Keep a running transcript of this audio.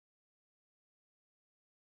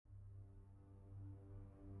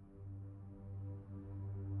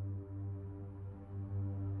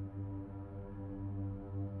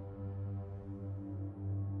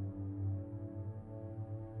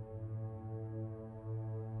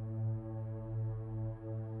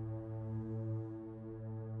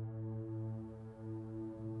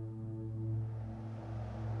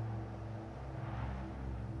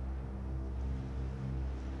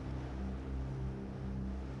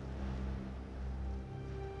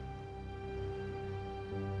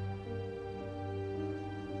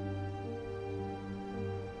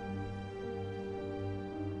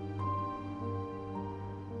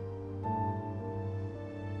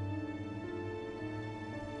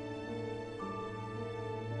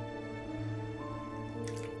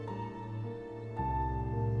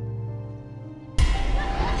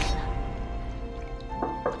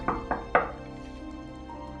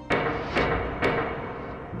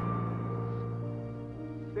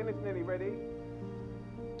Dinner's nearly ready.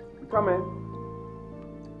 Come in.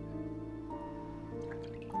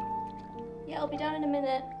 Yeah, I'll be down in a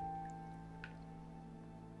minute.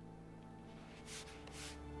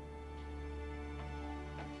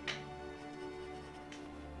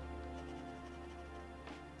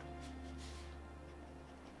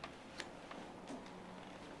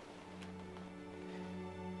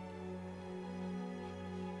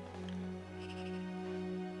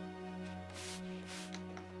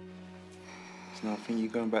 No, I think you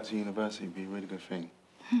going back to university would be a really good thing.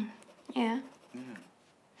 Yeah? Yeah.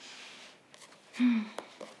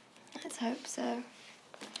 Let's hope so.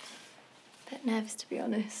 Bit nervous, to be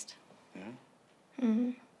honest. Yeah?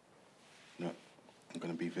 No, I'm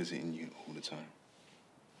going to be visiting you all the time.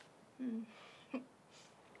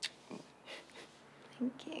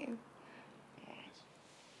 Thank you.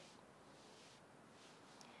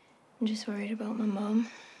 I'm just worried about my mum.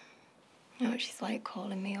 You know, she's like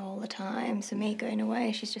calling me all the time, so me going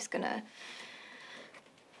away, she's just gonna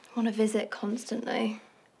want to visit constantly.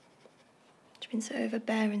 She's been so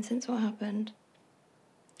overbearing since what happened.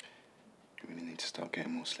 You really need to start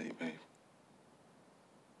getting more sleep, babe.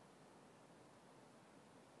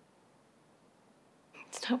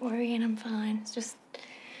 Stop worrying, I'm fine. It's just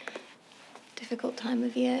a difficult time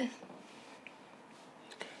of year.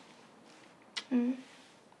 Okay.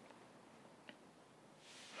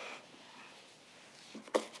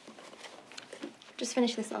 Just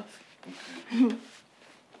finish this off. Okay.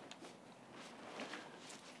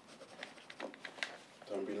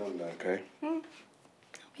 Don't be long, though, okay? I'll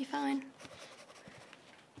be fine.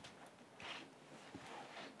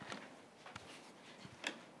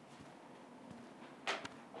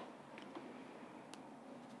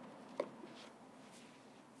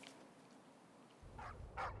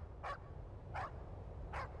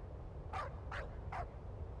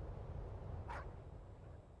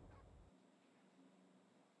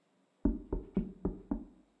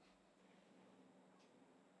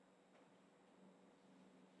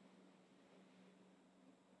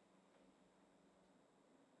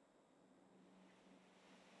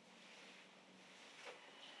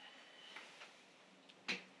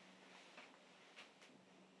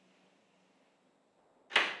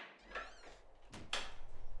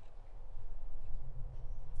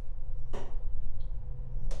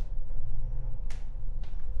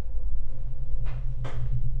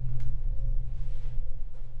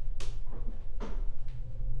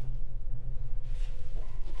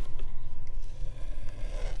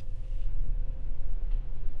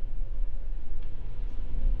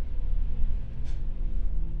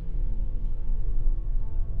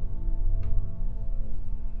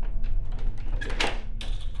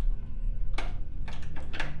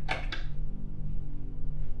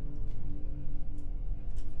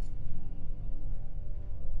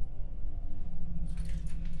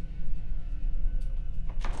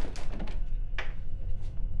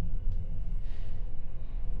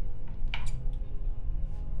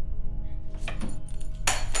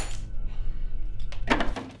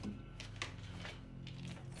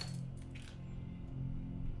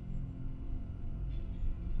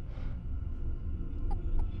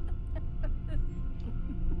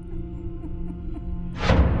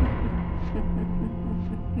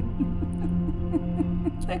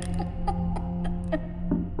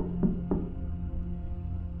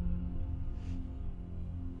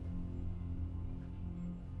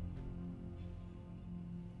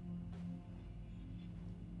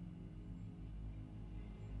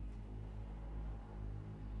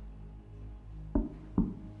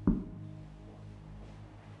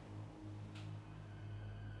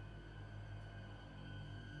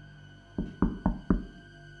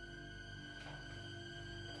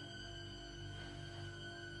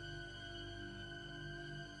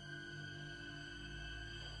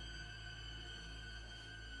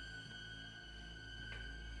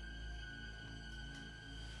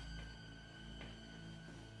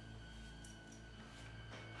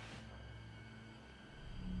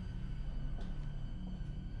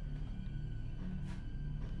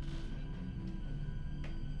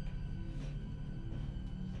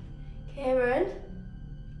 Cameron?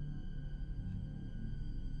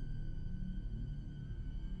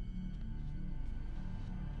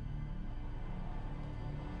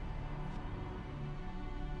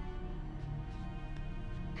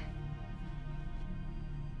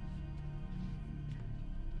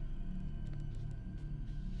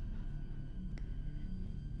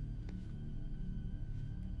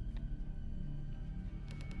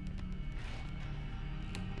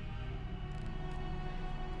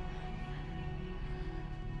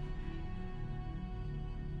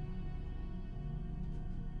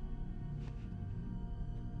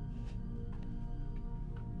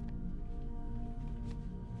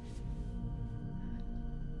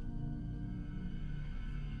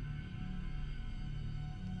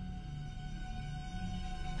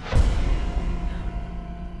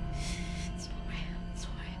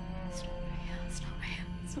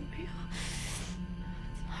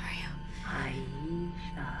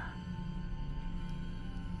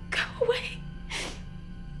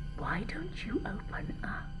 Why don't you open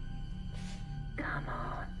up? Come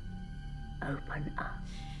on. Open up.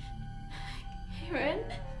 Kieran?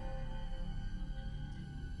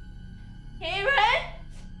 Kieran?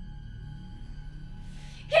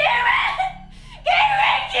 Kieran!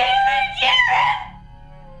 Kieran!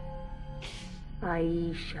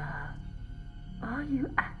 Aisha, are you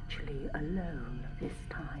actually alone this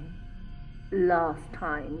time? Last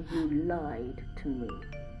time you lied to me.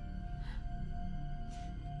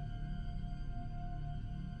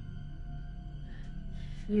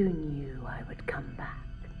 You knew I would come back,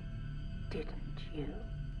 didn't you?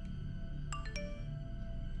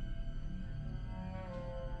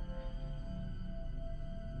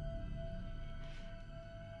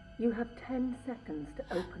 You have 10 seconds to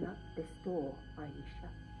open up this door, Aisha.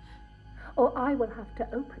 Or I will have to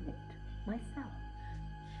open it myself.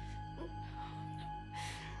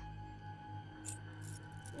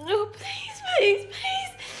 No, please, please,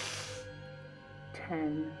 please.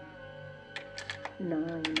 10,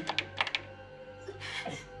 9,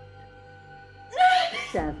 8,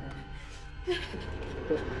 7, 6,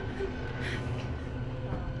 5.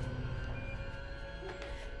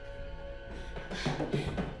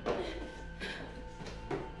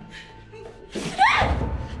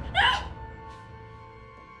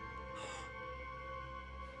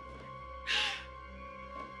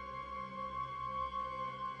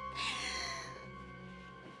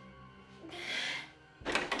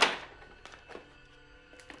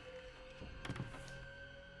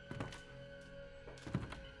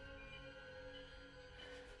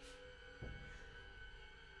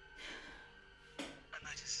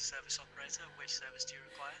 Service operator, which service do you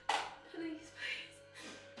require? Please,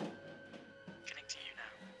 please. Getting to you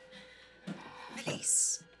now.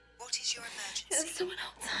 Police, what is your emergency? There's someone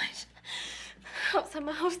outside. Outside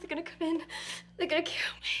my house, they're gonna come in. They're gonna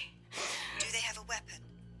kill me. Do they have a weapon?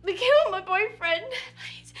 They killed my boyfriend.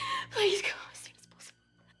 Please, please go as soon as possible.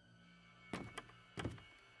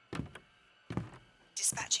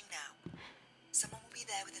 Dispatching now. Someone will be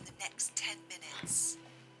there within the next 10 minutes.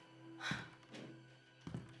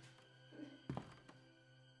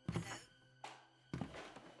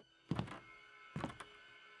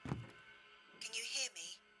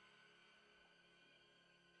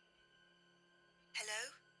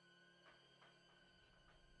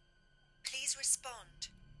 Please respond.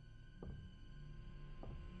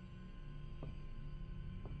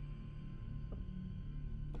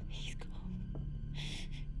 He's gone.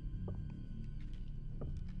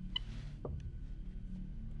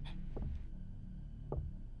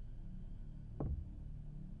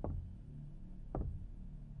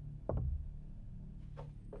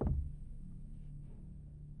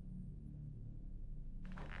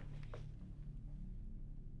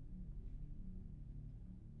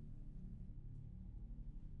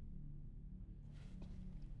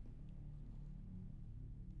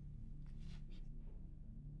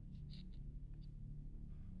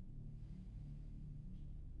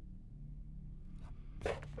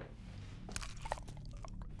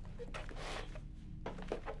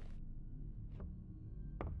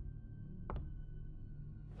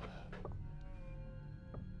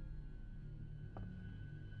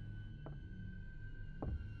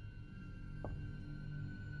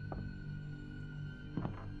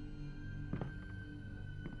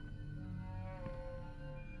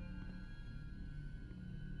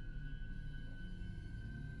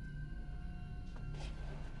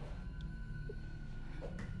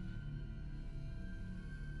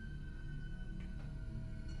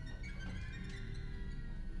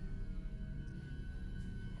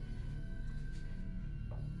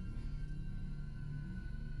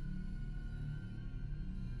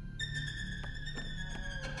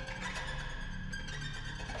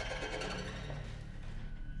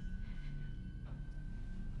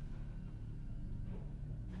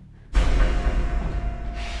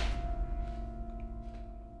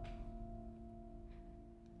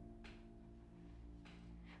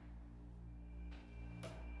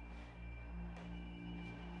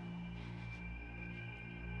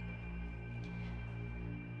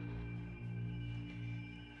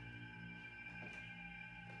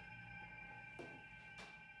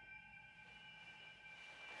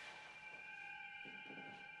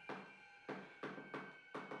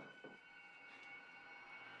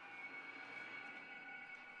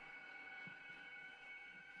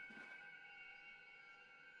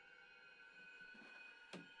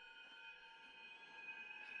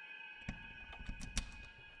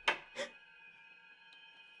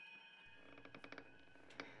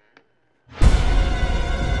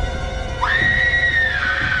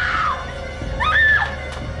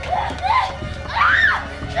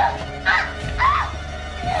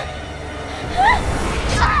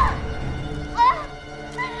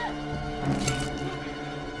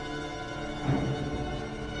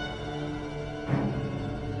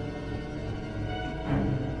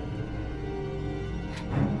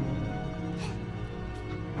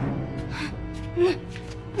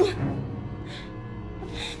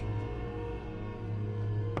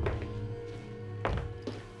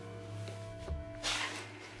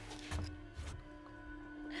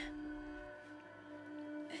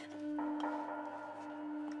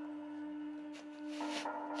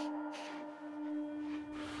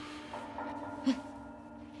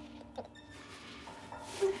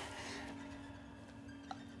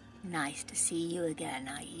 Nice to see you again,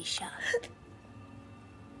 Aisha.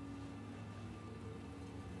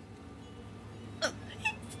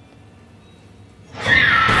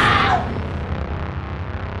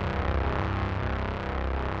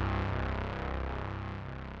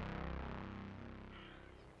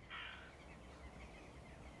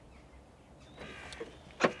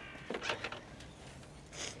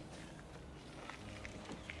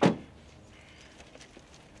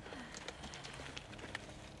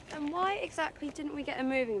 And why exactly didn't we get a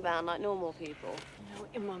moving van like normal people? You know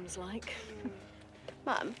what your mum's like.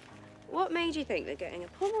 Mum, what made you think that getting a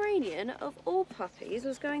Pomeranian of all puppies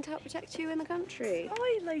was going to help protect you in the country?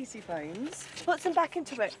 Oi, lazy bones. Put some back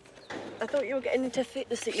into it. I thought you were getting into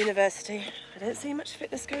fitness at university. I don't see much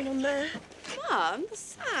fitness going on there. Mum, the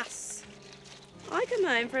sass. I come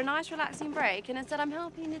home for a nice relaxing break and instead I'm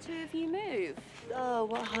helping the two of you move. Oh,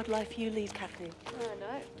 what a hard life you lead, Kathy. I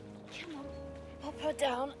know. Come on, pop her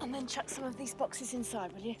down and then chuck some of these boxes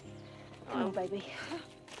inside, will you? Come on, baby.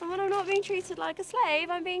 And when I'm not being treated like a slave,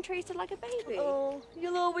 I'm being treated like a baby. Oh,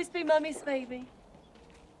 you'll always be Mummy's baby.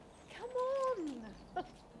 Come on.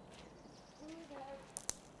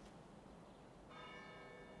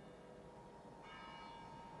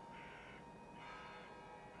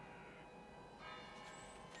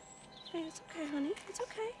 Hey, it's okay, honey. It's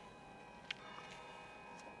okay.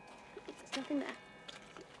 There's nothing there.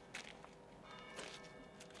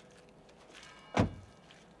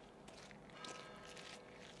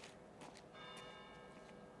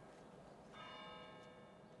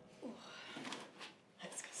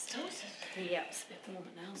 Let's get started. Yep, it's a bit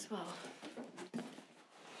warmer now as well.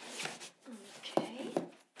 Okay.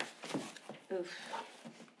 Oof.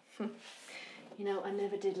 You know, I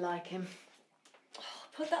never did like him.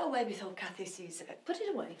 Put that away before Kathy sees it. Put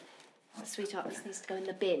it away. Oh, sweetheart, this needs to go in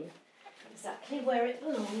the bin. Exactly where it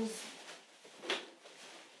belongs.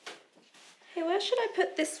 Hey, where should I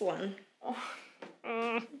put this one?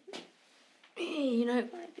 You know,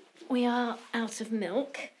 we are out of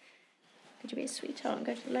milk. Could you be a sweetheart and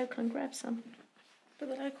go to the local and grab some? But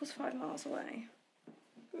the local's 5 miles away.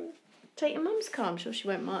 Take your mum's car, I'm sure she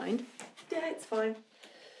won't mind. Yeah, it's fine.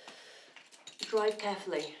 Drive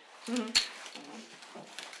carefully. I'm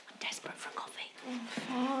desperate for a coffee.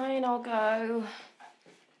 Fine, I'll go.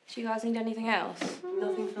 Do you guys need anything else?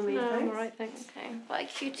 Nothing for me, No, thanks. I'm all right, thanks. Okay. Bye,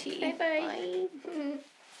 cutie. Bye.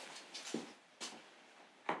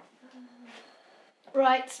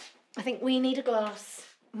 Right, I think we need a glass.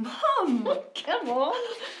 Mum! Come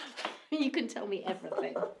on. You can tell me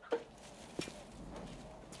everything.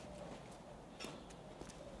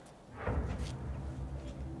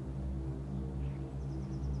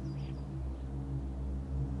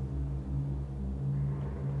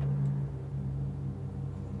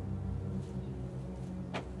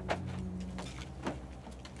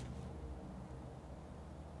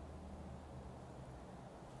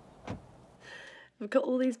 We've got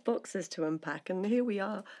all these boxes to unpack, and here we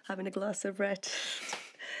are having a glass of red.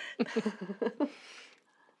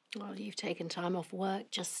 Well, you've taken time off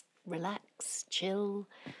work, just relax, chill.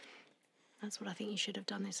 That's what I think you should have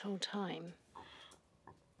done this whole time.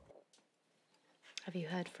 Have you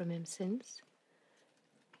heard from him since?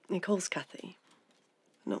 He calls Kathy,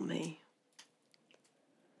 not me.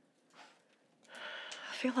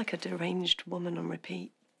 I feel like a deranged woman on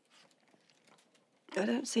repeat. I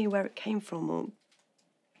don't see where it came from or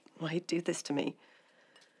why he'd do this to me.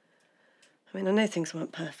 I mean, I know things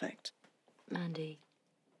weren't perfect. Mandy.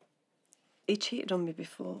 He cheated on me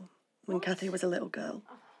before, when Kathy was a little girl.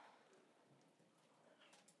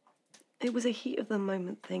 It was a heat of the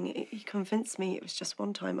moment thing. He convinced me it was just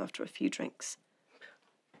one time after a few drinks.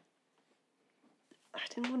 I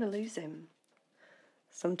didn't want to lose him.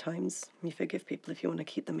 Sometimes you forgive people if you want to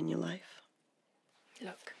keep them in your life.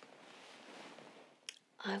 Look,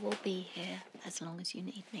 I will be here as long as you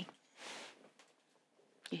need me.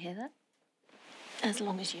 You hear that? As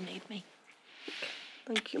long as you need me.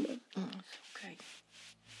 Thank you, Mum. Okay.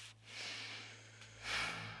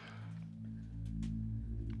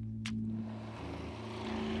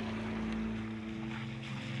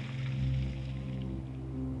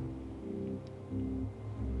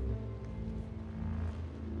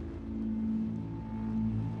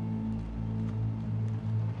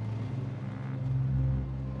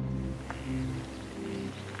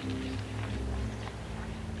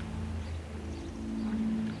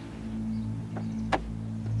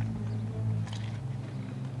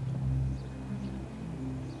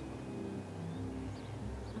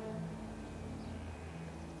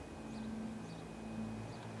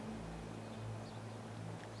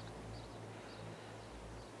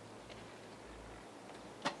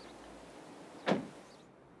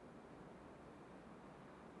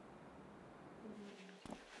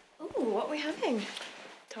 are we having?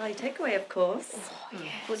 Thai takeaway, of course. Oh,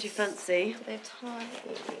 yes. What do you fancy? They're Thai.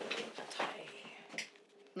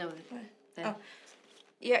 No, there. Oh.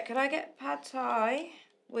 Yeah, could I get pad Thai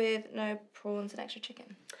with no prawns and extra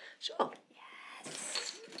chicken? Sure.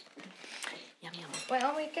 Yes. Yum, yum. Wait,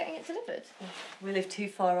 aren't we getting it delivered? We live too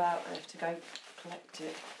far out. I have to go collect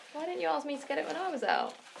it. Why didn't you ask me to get it when I was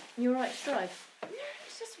out? You're right to drive. Yeah,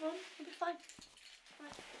 it's just one. It'll be fine.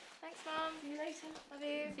 Right. Thanks, Mum. See you later. Love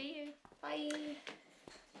you. See you. Bye.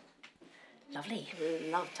 Lovely.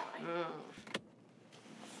 Love Thai.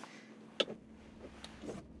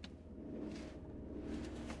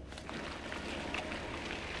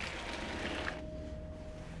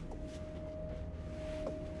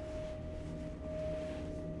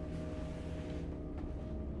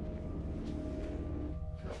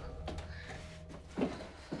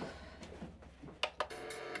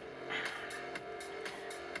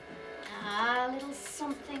 A little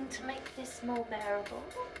something to make this more bearable.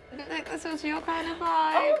 I don't think this was your kind of vibe.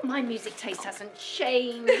 Oh, my music taste hasn't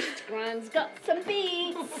changed. Gran's got some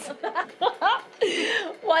beats.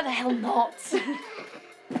 Why the hell not?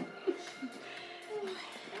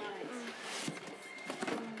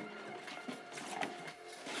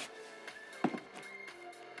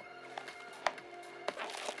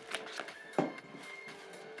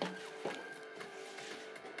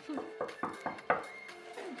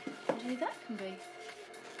 What do you think that can be?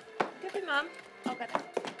 Could be, Mum. I'll get it.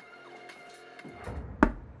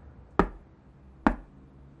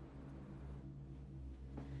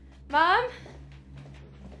 Mum?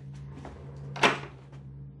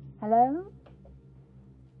 Hello?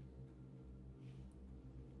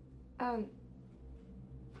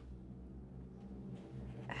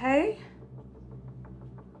 Hey?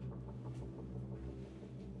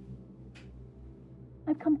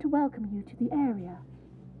 I've come to welcome you to the area.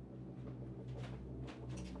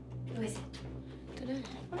 Who is it? Dunno.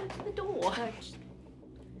 Well, open the door.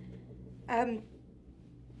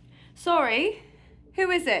 Sorry. Who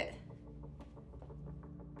is it?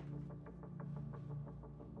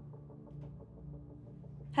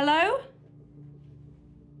 Hello?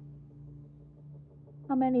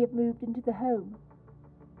 How many have moved into the home?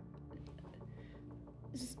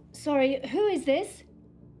 Sorry, who is this?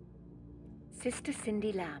 Sister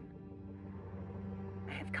Cindy Lamb.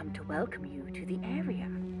 I have come to welcome you to the area.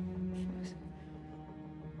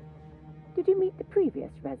 Did you meet the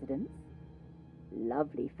previous residents?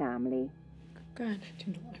 Lovely family. Gran,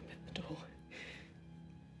 do not open the door.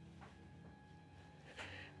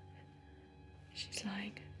 She's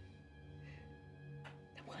lying.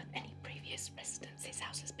 There weren't any previous residents. This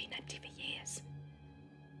house has been empty for years.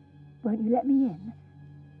 Won't you let me in?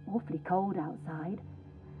 Awfully cold outside.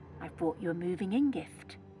 I brought you a moving in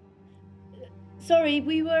gift. Sorry,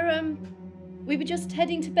 we were just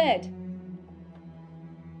heading to bed.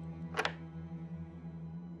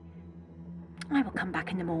 I will come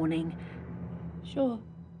back in the morning. Sure.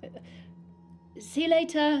 See you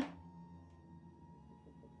later.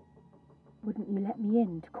 Wouldn't you let me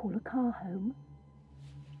in to call a car home?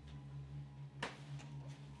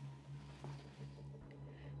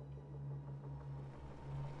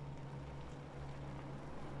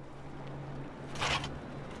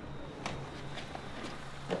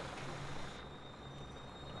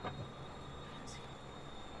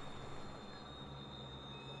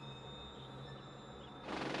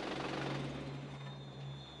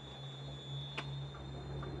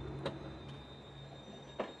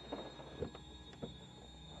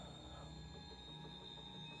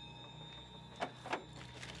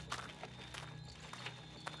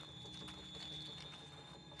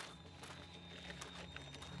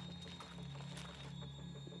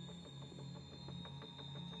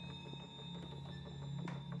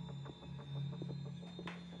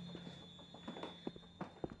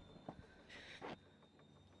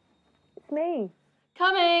 Me.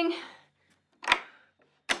 Coming.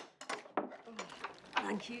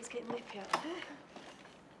 Thank you, it's getting nippy out there.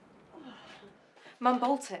 Mum,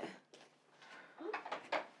 bolt it.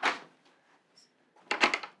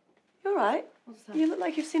 You all right? What's that? You look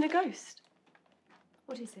like you've seen a ghost.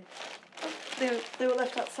 What is it? They were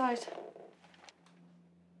left outside.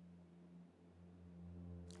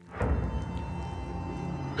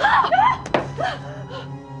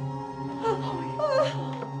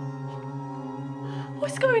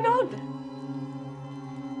 What's going on?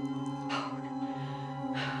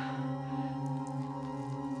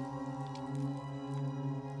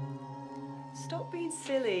 Stop being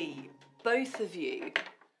silly, both of you.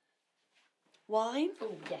 Wine?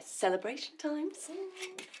 Oh, yes. Celebration times?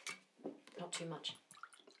 Not too much.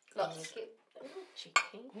 Lots.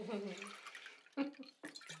 Cheeky.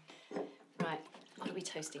 are we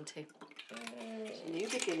toasting to? New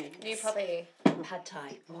beginnings. New puppy. Pad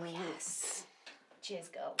Thai. Oh, yes. Cheers,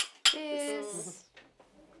 girl. Cheers.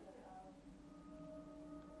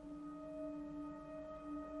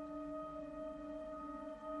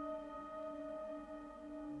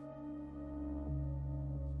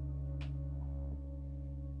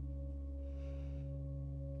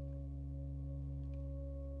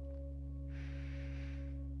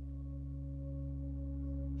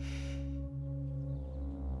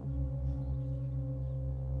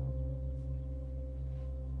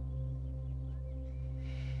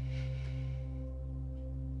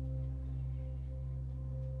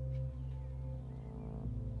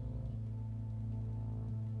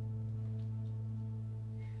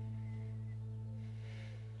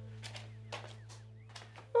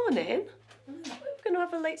 Morning. We're going to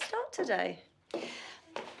have a late start today.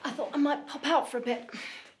 I thought I might pop out for a bit.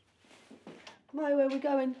 Why, where are we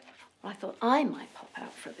going? I thought I might pop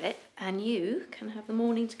out for a bit, and you can have the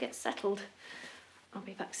morning to get settled. I'll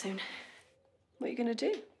be back soon. What are you going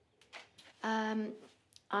to do? I'm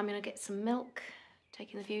going to get some milk,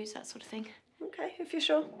 taking the views, that sort of thing. Okay, if you're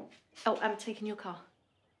sure. Oh, I'm taking your car.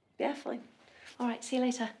 Yeah, fine. All right, see you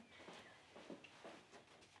later.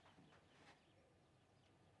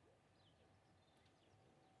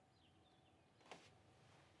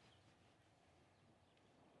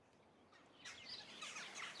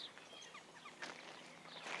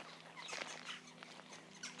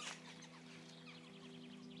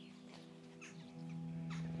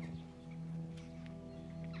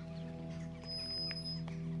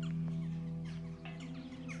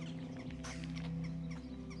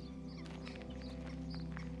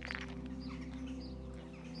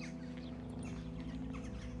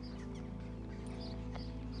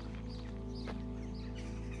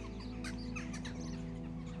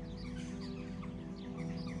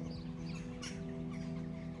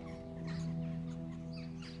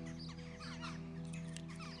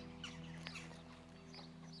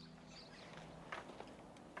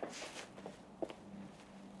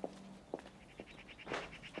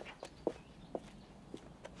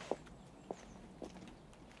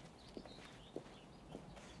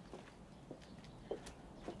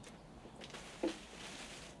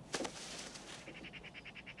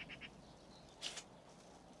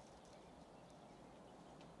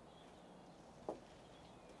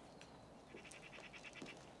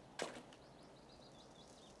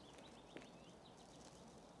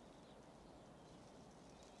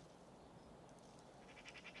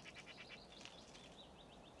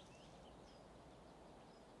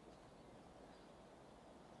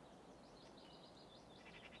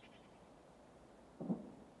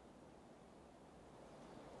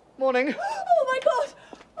 Morning. Oh, my God!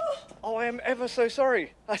 Oh, I am ever so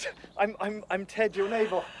sorry. I'm Ted, your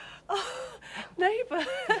neighbour. Oh, neighbour.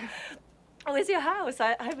 Oh, where's your house?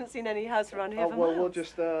 I haven't seen any house around here Oh, for well, miles. we're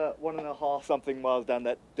just 1.5 something miles down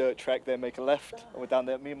that dirt track there, make a left. And we're down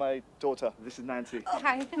there, me and my daughter. This is Nancy. Oh,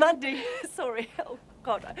 hi. Mandy. Sorry. Oh,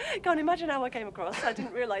 God. I can't imagine how I came across. I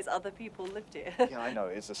didn't realise other people lived here. Yeah, I know,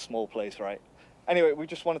 it's a small place, right? Anyway, we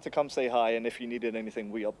just wanted to come say hi, and if you needed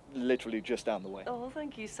anything, we are literally just down the way. Oh,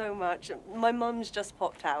 thank you so much. My mum's just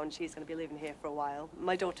popped out and she's going to be living here for a while.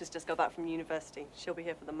 My daughter's just got back from university. She'll be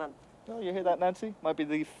here for the month. Oh, you hear that, Nancy? Might be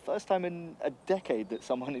the first time in a decade that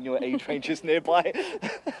someone in your age range is nearby.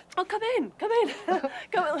 Oh, come in, come in.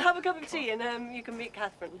 Come and have a cup of tea and you can meet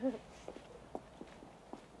Catherine.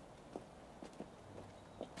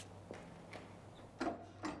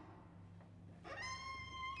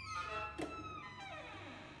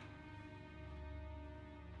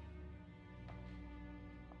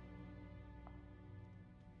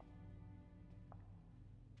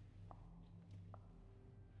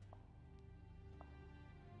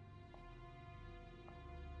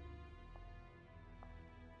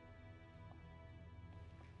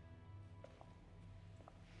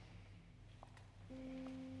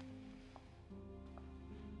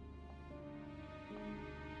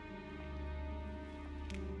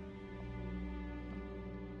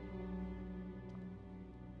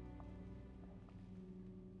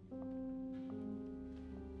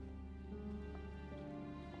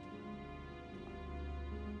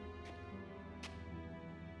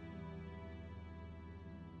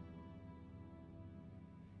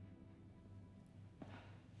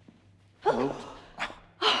 Hello.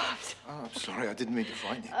 Oh, I'm sorry, I didn't mean to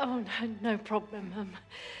frighten you. Oh, no problem.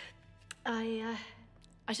 I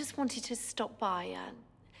just wanted to stop by.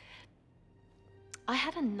 I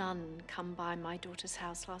had a nun come by my daughter's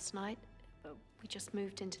house last night. We just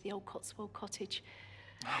moved into the old Cotswold cottage.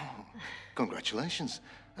 Oh, Congratulations.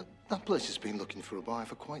 That place has been looking for a buyer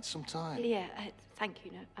for quite some time. Yeah, thank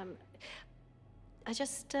you. No, I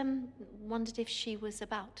just wondered if she was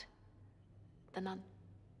about, the nun.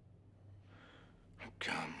 Look,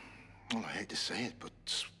 well, I hate to say it, but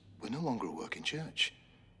we're no longer a working church.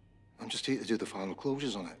 I'm just here to do the final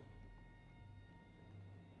closures on it.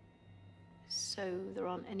 So there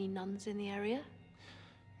aren't any nuns in the area?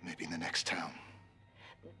 Maybe in the next town.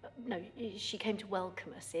 No, she came to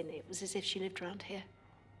welcome us in. It was as if she lived around here.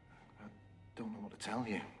 I don't know what to tell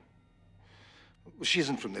you. Well, she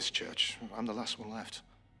isn't from this church. I'm the last one left.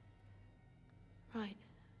 Right.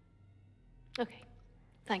 Okay.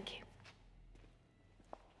 Thank you.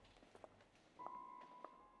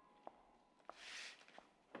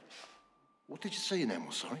 What did you say your name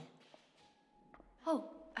was, sorry? Oh,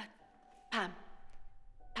 Pam.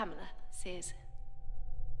 Pamela Sears.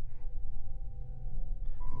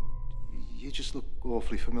 You just look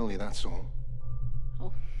awfully familiar, that's all.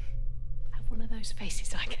 Oh, have one of those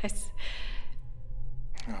faces, I guess.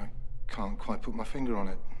 I can't quite put my finger on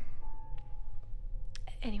it.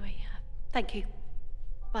 Anyway, thank you.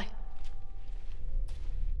 Bye.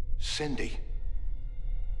 Cindy?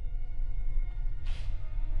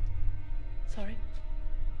 Sorry?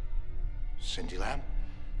 Cindy Lamb?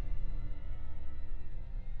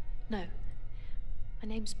 No. My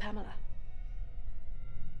name's Pamela.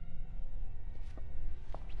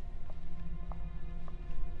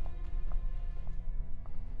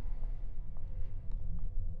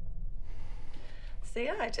 So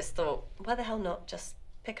yeah, I just thought, why the hell not just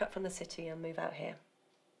pick up from the city and move out here?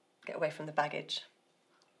 Get away from the baggage.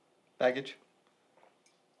 Baggage?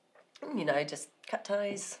 You know, just cut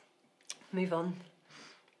ties, move on.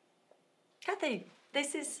 Kathy,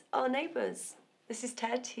 this is our neighbours. This is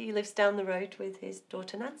Ted. He lives down the road with his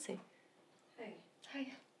daughter Nancy. Hey. Hi.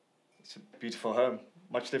 It's a beautiful home.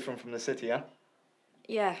 Much different from the city, huh?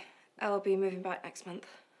 Yeah, I'll be moving back next month.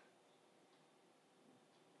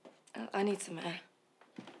 I need some air.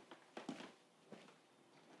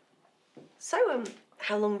 So,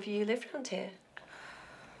 how long have you lived around here?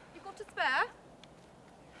 You got a spare?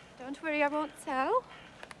 Don't worry, I won't tell.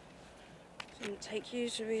 Didn't take you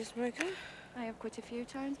to be a smoker. I have quit a few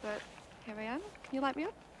times, but here I am. Can you light me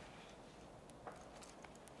up?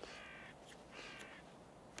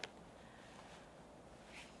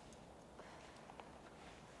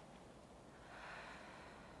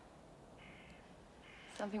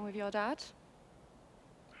 Something with your dad?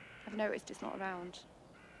 I've noticed it's not around.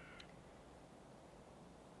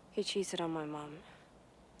 He cheated on my mum.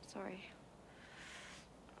 Sorry.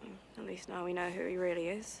 At least now we know who he really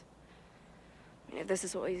is. I mean, if this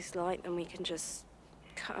is what he's like, then we can just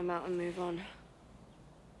cut him out and move on.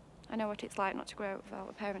 I know what it's like not to grow up without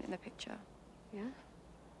a parent in the picture. Yeah?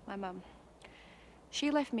 My mum.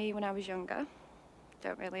 She left me when I was younger.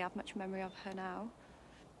 Don't really have much memory of her now.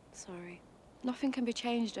 Sorry. Nothing can be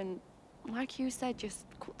changed, and like you said, just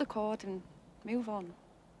cut the cord and move on.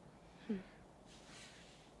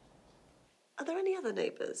 Are there any other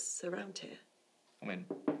neighbours around here? I mean,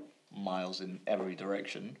 miles in every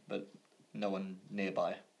direction, but no one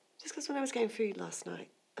nearby. Just because when I was getting food last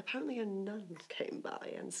night, apparently a nun came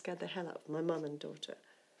by and scared the hell out of my mum and daughter.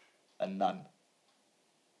 A nun?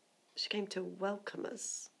 She came to welcome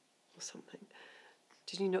us, or something.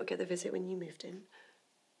 Did you not get the visit when you moved in?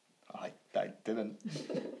 I didn't.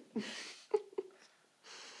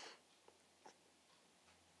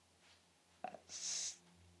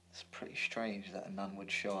 It's pretty strange that a nun would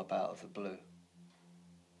show up out of the blue.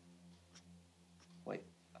 Wait,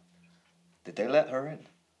 did they let her in?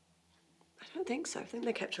 I don't think so. I think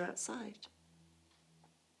they kept her outside.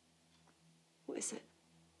 What is it?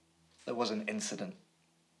 There was an incident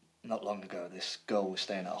not long ago. This girl was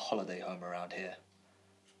staying at a holiday home around here.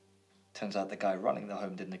 Turns out the guy running the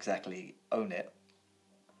home didn't exactly own it.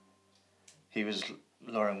 He was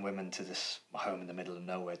luring women to this home in the middle of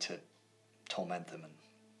nowhere to torment them and,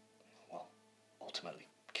 well, ultimately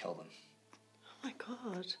kill them. Oh my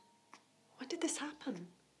God. When did this happen?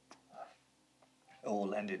 It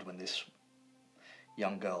all ended when this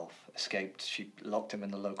young girl escaped. She locked him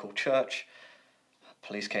in the local church.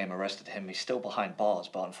 Police came, arrested him. He's still behind bars,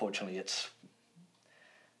 but unfortunately it's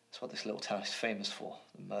what this little town is famous for,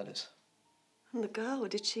 the murders. And the girl,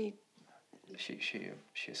 did she... She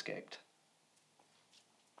escaped.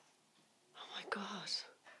 Oh my God.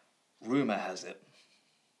 Rumour has it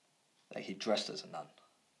that he dressed as a nun.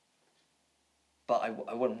 But I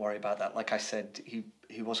wouldn't worry about that. Like I said,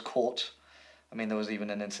 he was caught. I mean, there was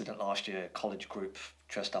even an incident last year, a college group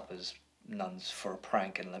dressed up as nuns for a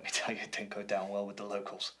prank, and let me tell you, it didn't go down well with the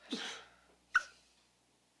locals.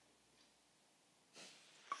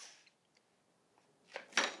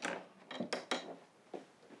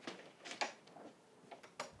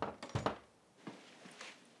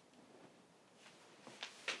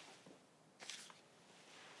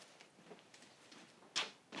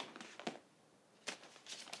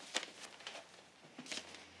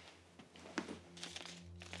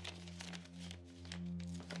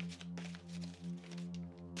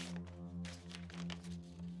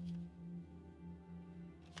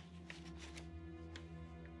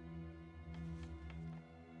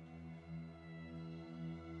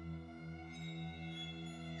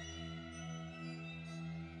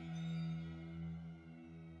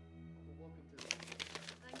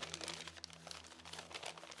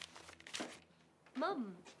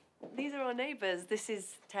 These are our neighbours. This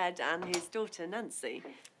is Ted and his daughter, Nancy.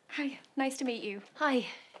 Hi, nice to meet you. Hi.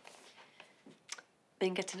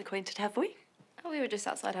 Been getting acquainted, have we? Oh, we were just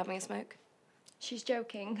outside having a smoke. She's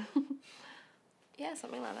joking. Yeah,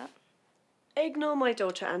 something like that. Ignore my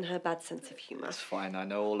daughter and her bad sense of humour. That's fine, I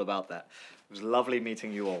know all about that. It was lovely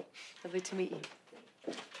meeting you all. Lovely to meet you.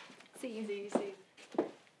 See you. See you soon.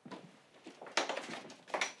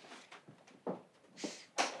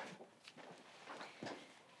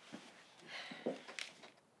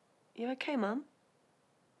 You okay, Mum?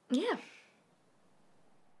 Yeah.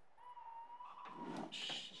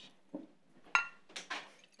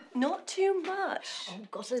 Not too much. Oh,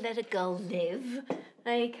 gotta let a girl live.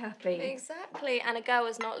 Hey, Cappy. Exactly, and a girl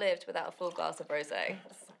has not lived without a full glass of rosé.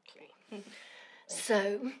 Exactly.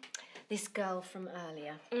 So, this girl from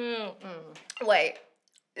earlier. Wait,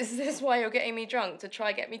 is this why you're getting me drunk, to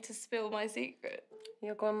try get me to spill my secret?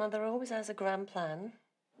 Your grandmother always has a grand plan.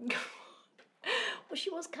 Well, she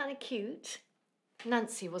was kind of cute.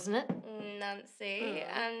 Nancy, wasn't it? Nancy,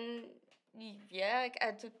 and yeah,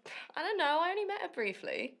 I don't know, I only met her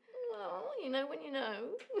briefly. Well, you know when you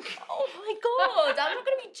know. Oh my God, I'm not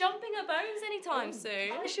going to be jumping her bones anytime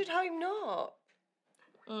soon. I should hope not.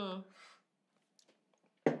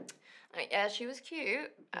 Yeah, she was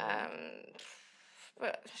cute,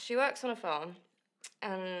 but she works on a farm,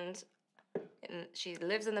 and she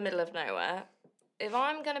lives in the middle of nowhere. If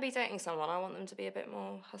I'm going to be dating someone, I want them to be a bit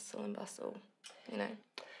more hustle and bustle, you know?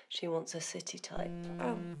 She wants a city type.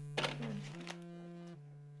 Oh.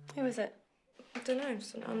 Who is it? I don't know,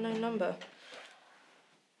 it's an unknown number.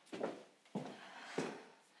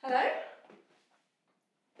 Hello?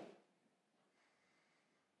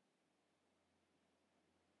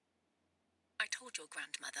 I told your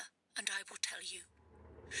grandmother, and I will tell you.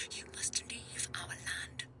 You must leave our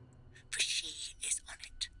land, for she is on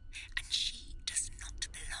it, and she does not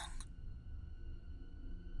belong.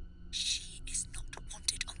 She is not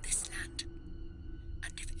wanted on this land,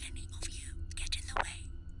 and if any of you get in the way,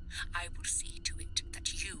 I will see to it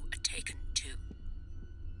that you are taken too.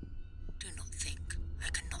 Do not think I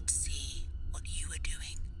cannot see what you are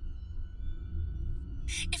doing.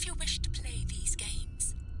 If you wish to play these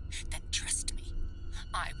games, then trust me,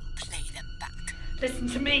 I will play them back. Listen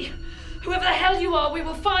to me. Whoever the hell you are, we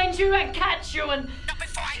will find you and catch you and... Not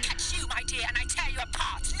before I catch you, my dear, and I tear you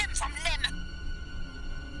apart, limb from limb.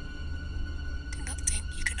 Do not think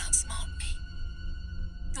you can outsmart me.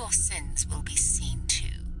 Your sins will be seen too.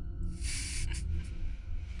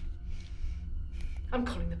 I'm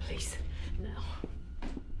calling the police now.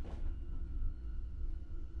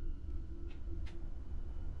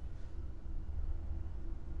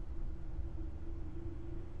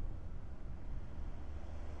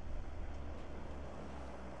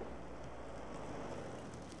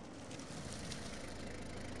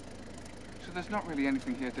 So there's not really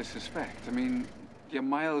anything here to suspect. I mean, you're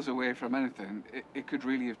miles away from anything. It could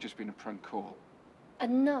really have just been a prank call. A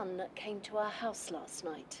nun came to our house last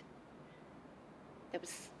night. There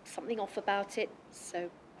was something off about it, so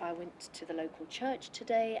I went to the local church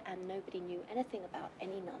today and nobody knew anything about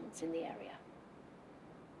any nuns in the area.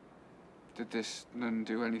 Did this nun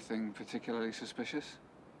do anything particularly suspicious?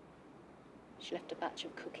 She left a batch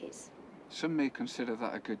of cookies. Some may consider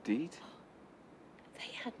that a good deed.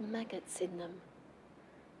 They had maggots in them.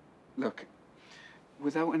 Look,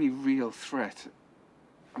 without any real threat,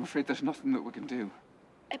 I'm afraid there's nothing that we can do.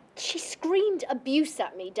 She screamed abuse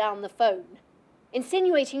at me down the phone,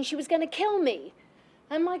 insinuating she was going to kill me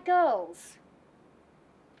and my girls.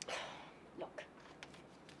 Look.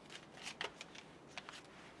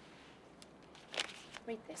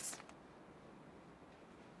 Read this.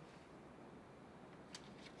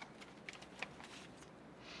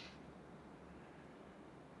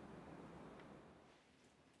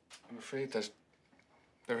 I'm afraid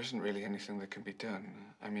there isn't really anything that can be done.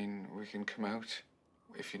 I mean, we can come out.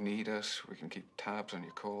 If you need us, we can keep tabs on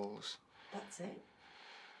your calls. That's it.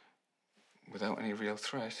 Without any real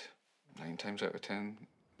threat, 9 times out of 10,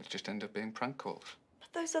 it just end up being prank calls.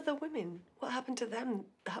 But those other women, what happened to them?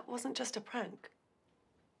 That wasn't just a prank.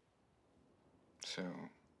 So,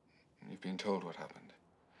 you've been told what happened.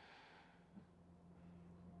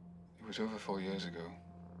 It was over 4 years ago.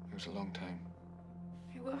 It was a long time.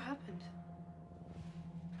 What happened?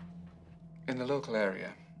 In the local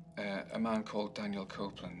area, a man called Daniel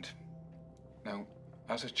Copeland. Now,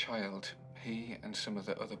 as a child, he and some of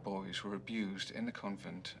the other boys were abused in the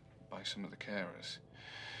convent by some of the carers.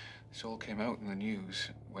 This all came out in the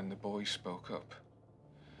news when the boys spoke up.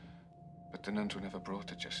 But the nuns were never brought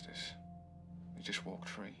to justice. They just walked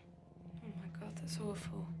free. Oh my God, that's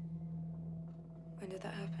awful. When did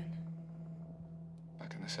that happen?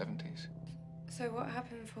 back in the 70s. So what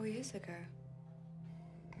happened 4 years ago?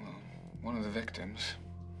 Well, one of the victims,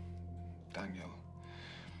 Daniel,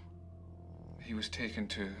 he was taken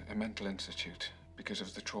to a mental institute because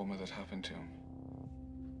of the trauma that happened to him.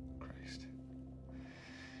 Christ.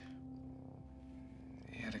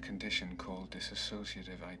 He had a condition called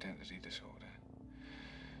dissociative identity disorder.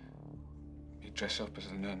 He'd dress up as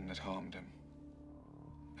the nun that harmed him,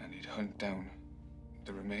 and he'd hunt down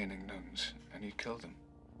the remaining nuns, and he'd kill them.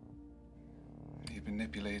 He'd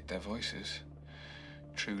manipulate their voices,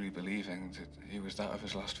 truly believing that he was that of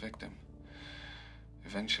his last victim.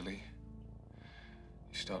 Eventually,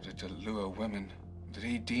 he started to lure women that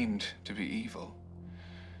he deemed to be evil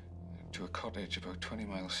to a cottage about 20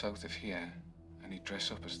 miles south of here, and he'd dress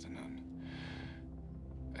up as the nun,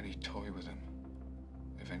 and he'd toy with them,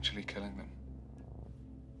 eventually killing them.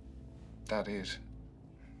 That is,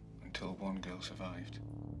 until one girl survived.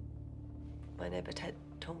 My neighbour Ted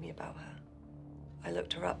told me about her. I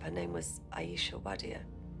looked her up. Her name was Aisha Wadia.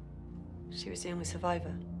 She was the only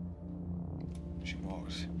survivor. She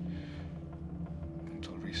was.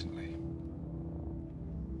 Until recently.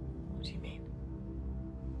 What do you mean?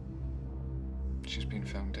 She's been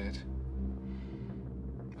found dead.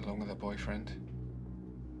 Along with her boyfriend.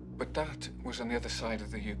 But that was on the other side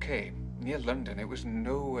of the UK, near London. It was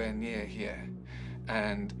nowhere near here.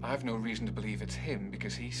 And I've no reason to believe it's him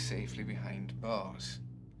because he's safely behind bars.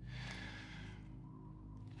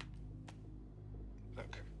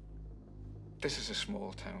 Look, this is a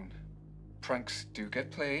small town. Pranks do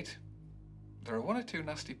get played. There are one or two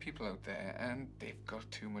nasty people out there, and they've got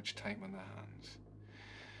too much time on their hands.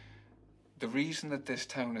 The reason that this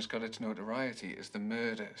town has got its notoriety is the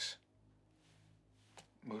murders.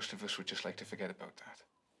 Most of us would just like to forget about that.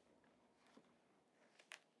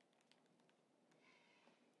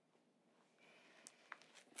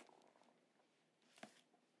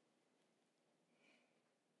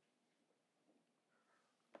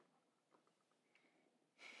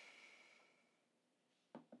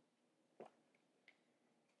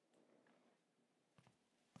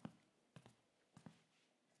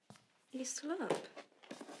 You still up?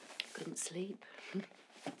 Couldn't sleep.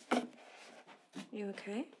 You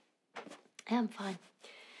okay? I am fine.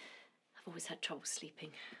 I've always had trouble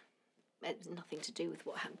sleeping. It was nothing to do with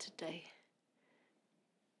what happened today.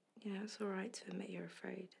 You know, it's all right to admit you're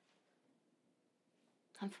afraid.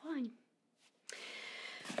 I'm fine.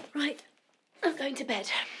 Right, I'm going to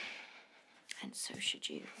bed. And so should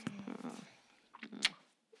you.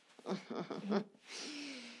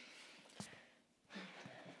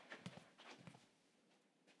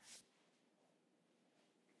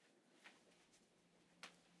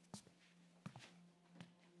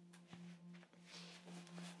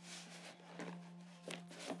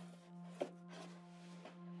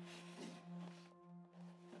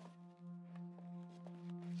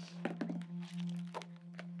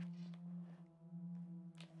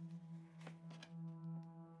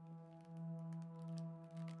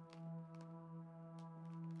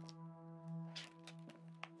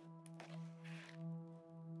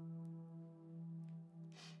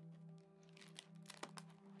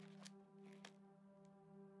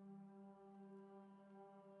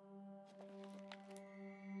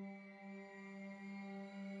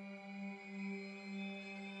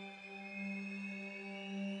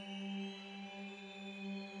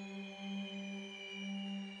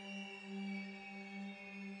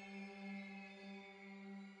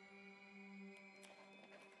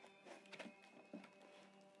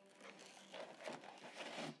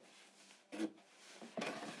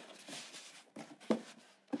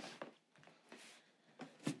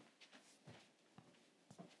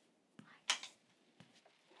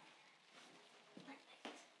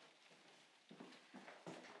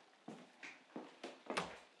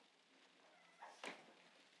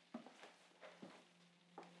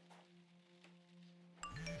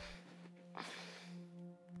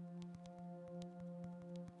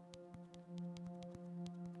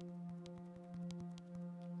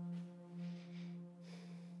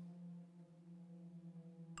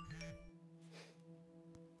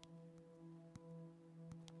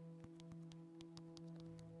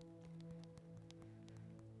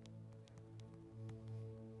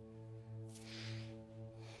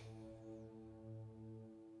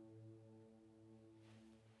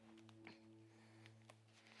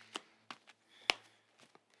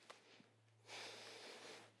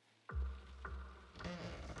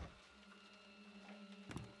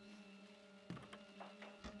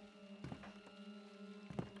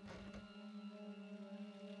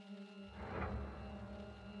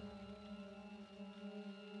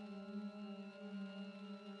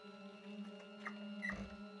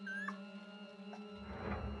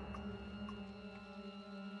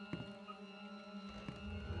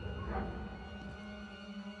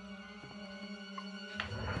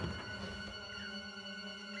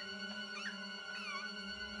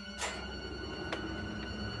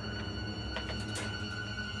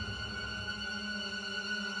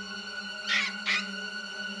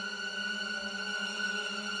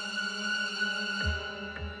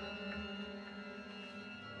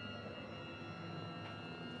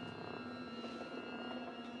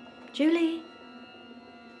 Julie.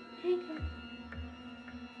 Here you go.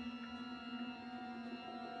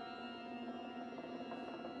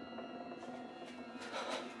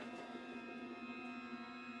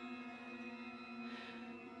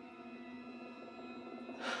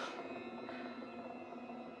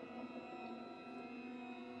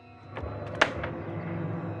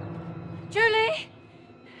 Julie!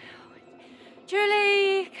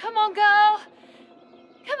 Julie, come on, girl.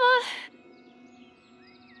 Come on.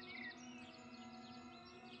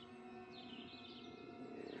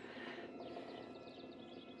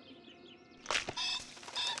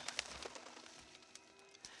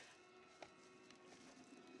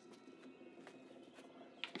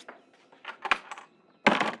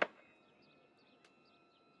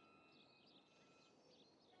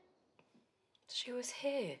 She was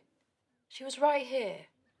here. She was right here.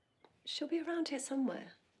 She'll be around here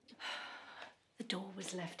somewhere. The door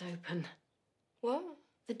was left open. What?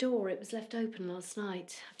 The door, it was left open last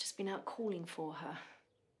night. I've just been out calling for her.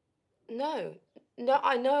 No. No,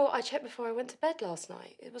 I know. I checked before I went to bed last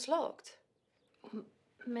night. It was locked.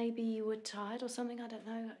 Maybe you were tired or something, I don't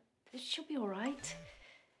know. She'll be all right.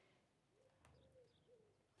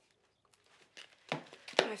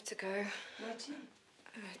 I have to go. Where to?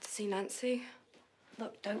 To see Nancy.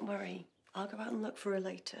 Look, don't worry. I'll go out and look for her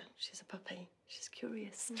later. She's a puppy. She's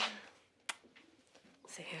curious.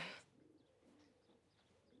 See you.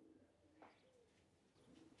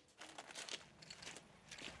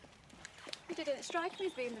 You didn't strike me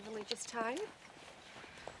as being the religious type.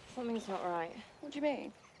 Something's not right. What do you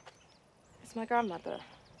mean? It's my grandmother.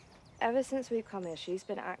 Ever since we've come here, she's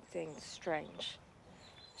been acting strange.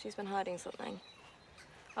 She's been hiding something.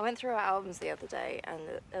 I went through her albums the other day, and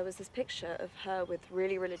there was this picture of her with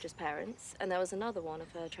really religious parents, and there was another one of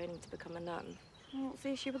her training to become a nun. Well, what's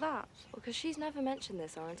the issue with that? Well, because she's never mentioned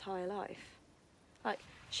this our entire life. Like,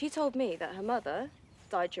 she told me that her mother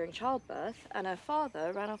died during childbirth, and her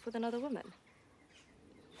father ran off with another woman.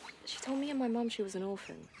 She told me and my mum she was an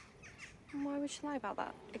orphan. And why would she lie about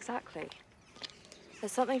that? Exactly.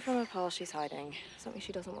 There's something from her past she's hiding, something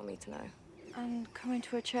she doesn't want me to know. And coming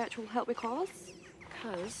to a church will help with cause?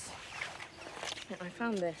 Because I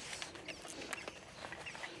found this.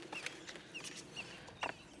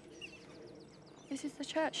 This is the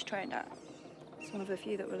church trained at? It's one of a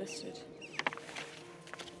few that were listed.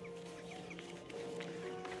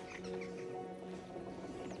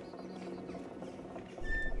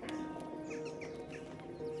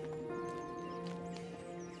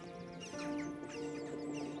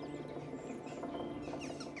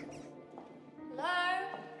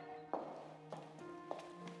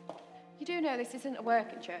 You do know this isn't a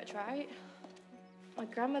working church, right? My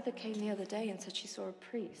grandmother came the other day and said she saw a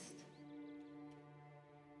priest.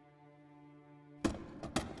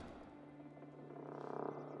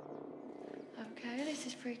 Okay, this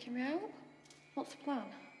is freaking me out. What's the plan?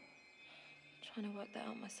 Trying to work that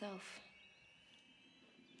out myself.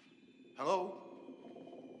 Hello?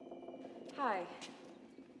 Hi.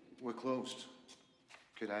 We're closed.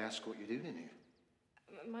 Could I ask what you're doing in here?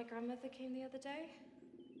 My grandmother came the other day?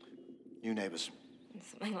 New neighbours.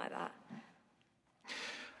 Something like that.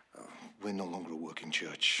 We're no longer a working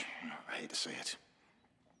church. I hate to say it.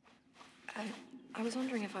 I was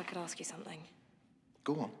wondering if I could ask you something.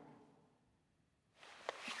 Go on.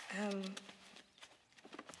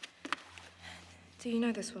 Do you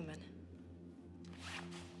know this woman?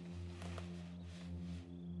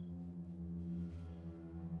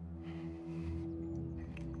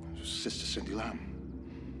 Sister Cindy Lamb.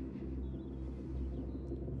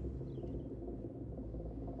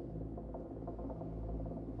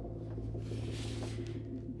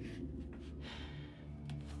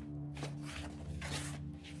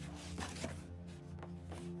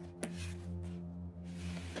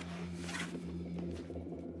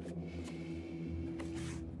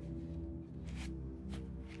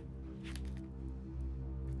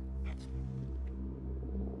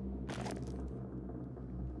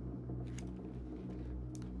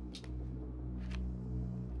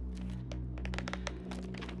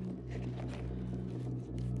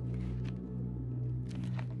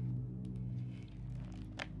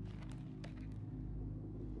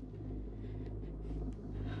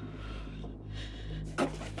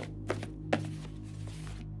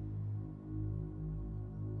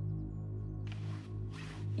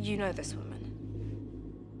 You know this woman?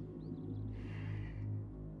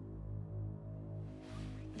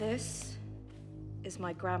 This is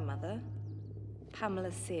my grandmother,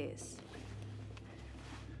 Pamela Sears.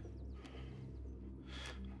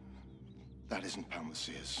 That isn't Pamela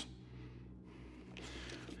Sears.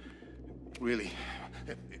 Really,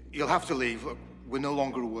 you'll have to leave. Look, We're no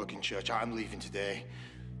longer a working church. I'm leaving today.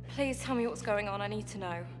 Please tell me what's going on. I need to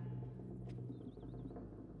know.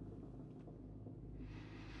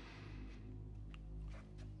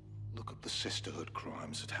 Look at the sisterhood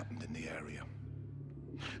crimes that happened in the area.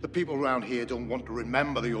 The people around here don't want to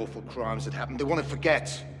remember the awful crimes that happened. They want to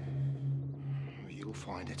forget. You'll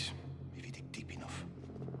find it if you dig deep enough.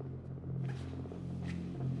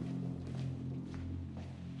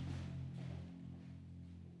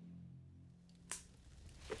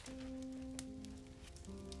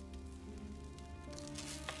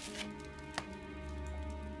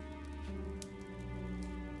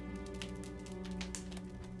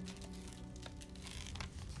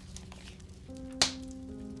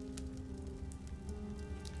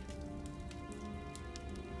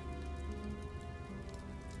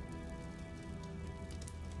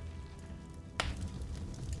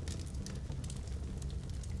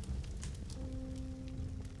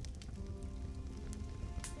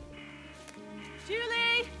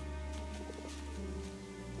 Julie!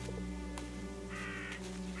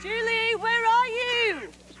 Julie, where are you?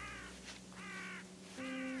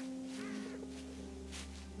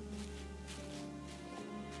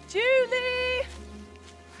 Julie!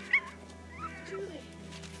 Julie.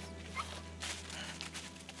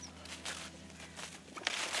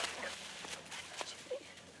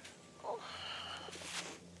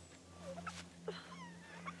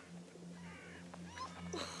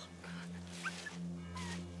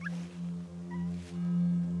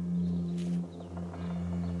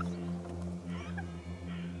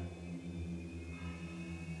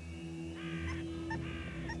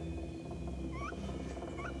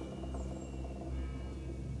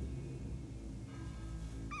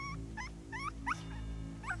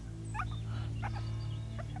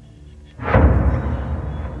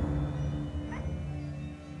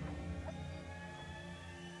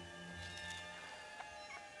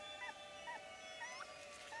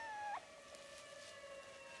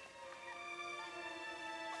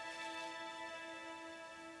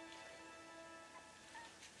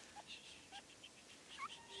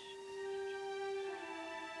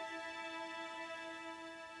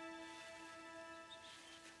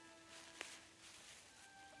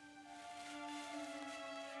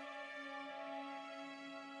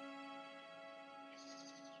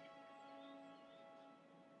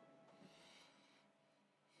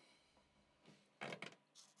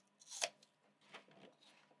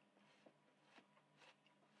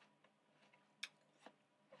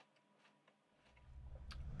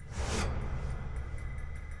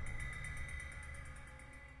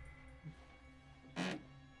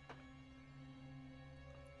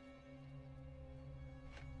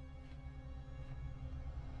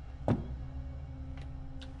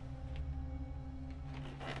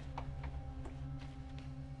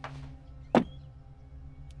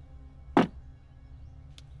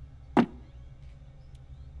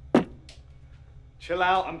 Chill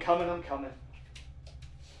out, I'm coming.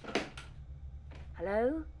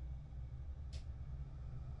 Hello?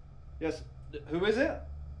 Yes, who is it?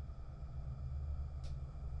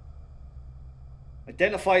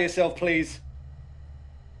 Identify yourself, please.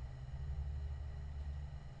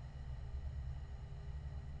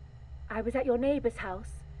 I was at your neighbour's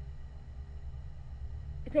house.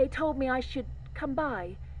 They told me I should come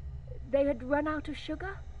by. They had run out of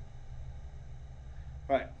sugar.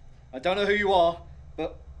 Right, I don't know who you are,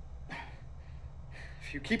 but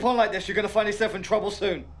if you keep on like this, you're going to find yourself in trouble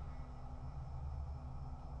soon.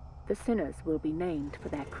 The sinners will be named for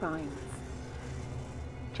their crimes.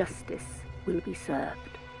 Justice will be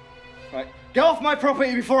served. Right, get off my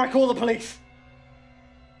property before I call the police.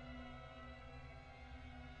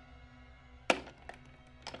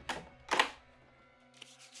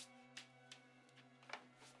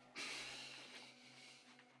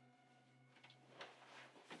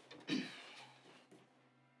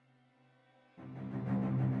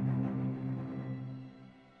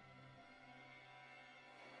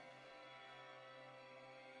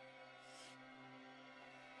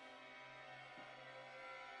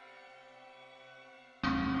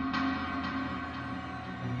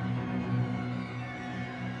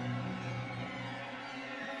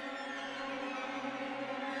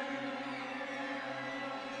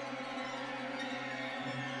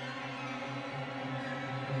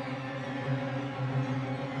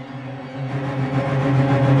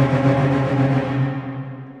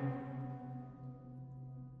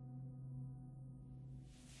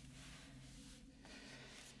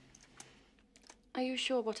 Are you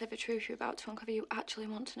sure whatever truth you're about to uncover, you actually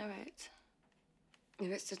want to know it?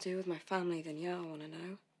 If it's to do with my family, then yeah, I want to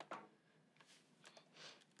know.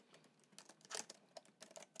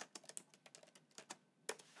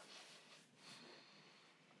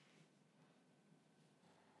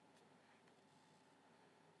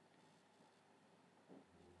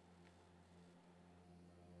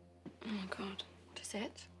 That's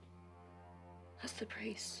it. That's the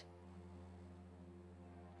priest.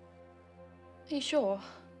 Are you sure?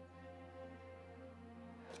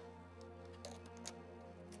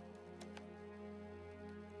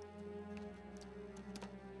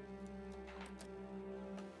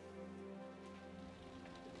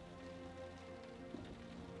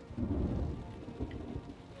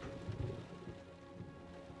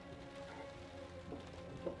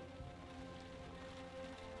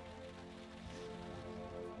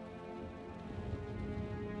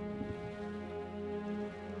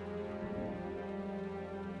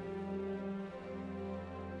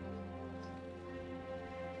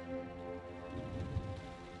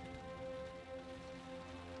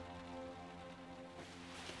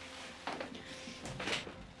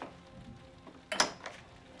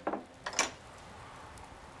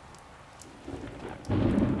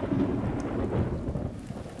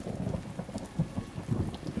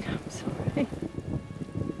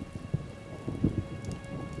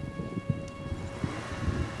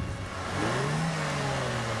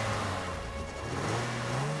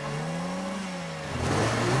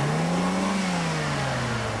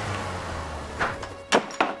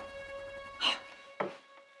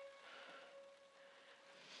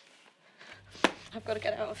 I've got to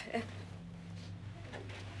get out of here.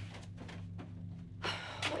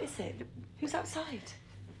 What is it? Who's outside?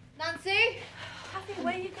 Nancy? Kathy,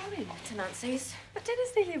 where are you going? To Nancy's. But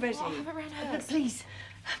dinner's nearly ready. Oh, I haven't ran hers. But please,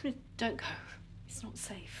 don't go. It's not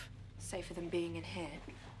safe. Safer than being in here.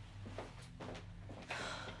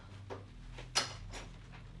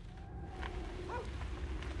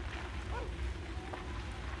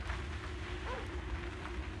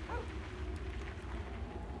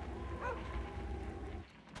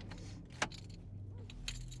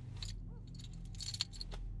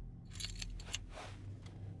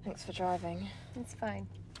 Thanks for driving. It's fine.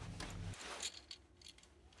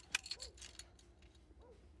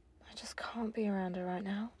 I just can't be around her right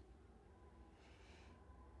now.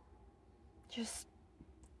 Just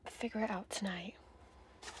figure it out tonight.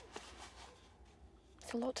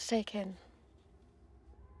 It's a lot to take in.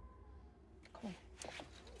 Come on.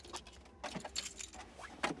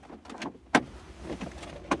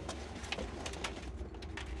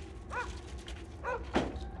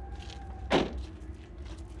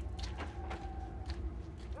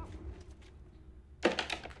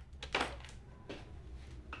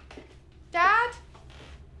 Dad?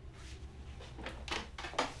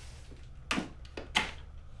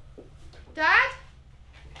 Dad?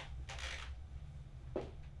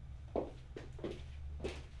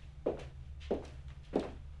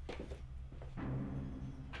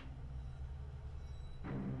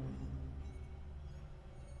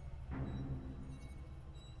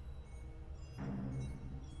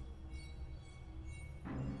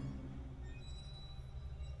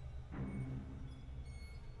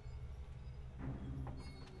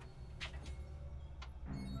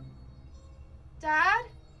 Dad?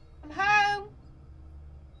 I'm home.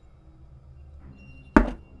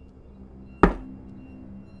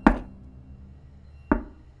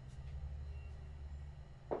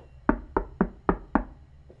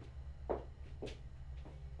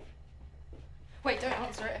 Wait, don't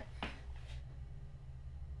answer it.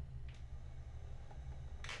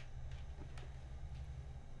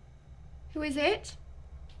 Who is it?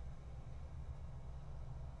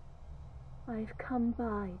 I've come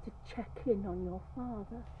by to check in on your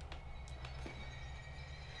father.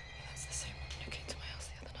 That's the same one who came to my house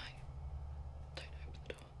the other night. Don't open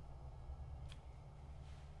the door.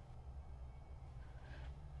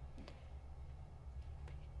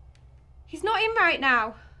 He's not in right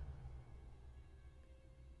now.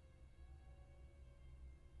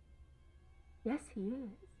 Yes, he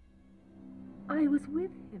is. I was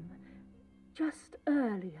with him just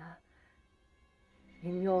earlier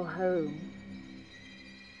in your home.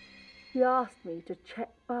 He asked me to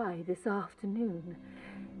check by this afternoon.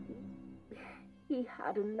 He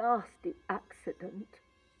had a nasty accident.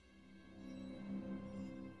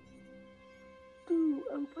 Do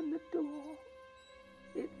open the door.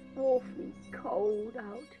 It's awfully cold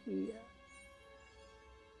out here.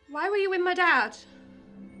 Why were you with my dad?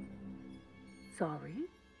 Sorry?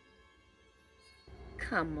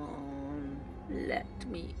 Come on, let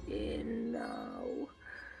me in now.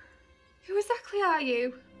 Who exactly are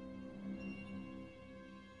you?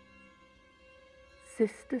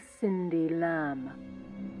 Sister Cindy Lamb.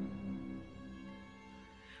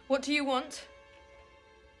 What do you want?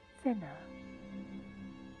 Sinner.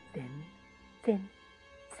 Sin.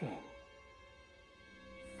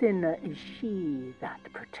 Sinner is she that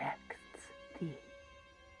protects thee.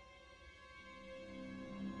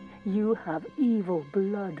 You have evil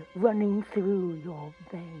blood running through your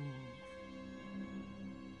veins.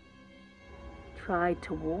 Tried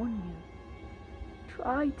to warn you.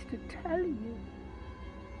 Tried to tell you.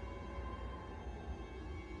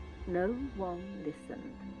 No one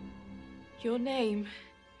listened. Your name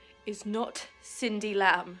is not Cindy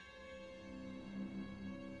Lamb.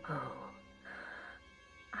 Oh,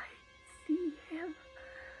 I see him.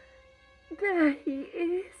 There he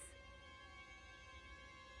is.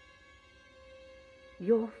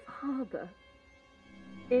 Your father.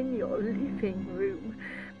 In your living room.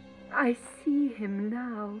 I see him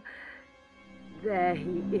now. There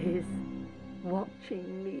he is,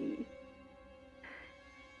 watching me.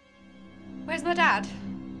 Where's my dad?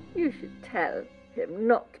 You should tell him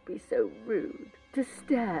not to be so rude, to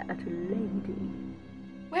stare at a lady.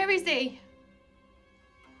 Where is he?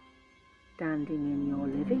 Standing in your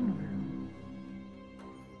living room.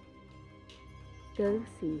 Go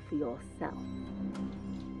see for yourself.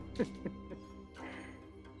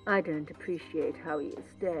 I don't appreciate how he is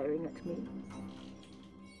staring at me.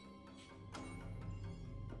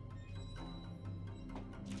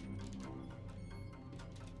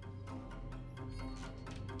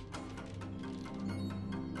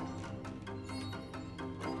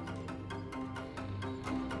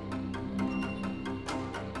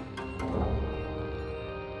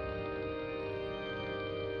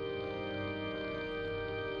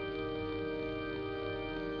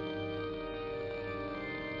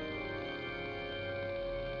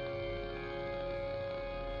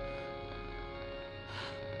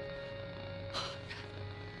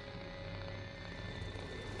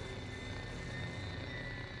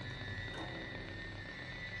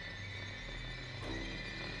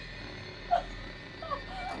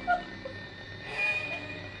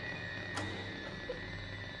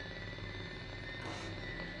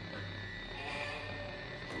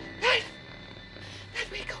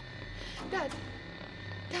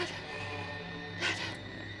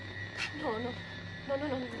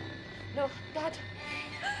 No, Dad.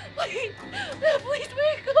 Please, please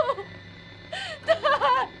wake up.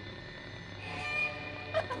 Dad.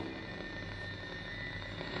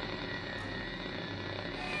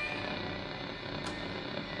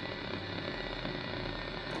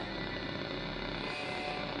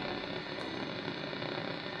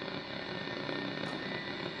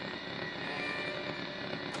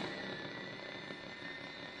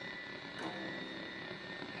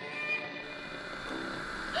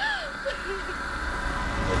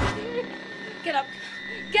 Get up!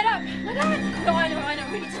 Get up! My dad! No, I know.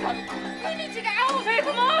 We need to go. We need to get out of here.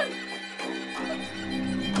 Come on!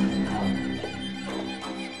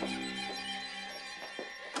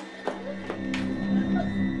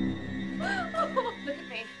 Look at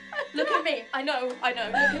me. Look at me. I know. Look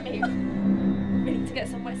at me. We need to get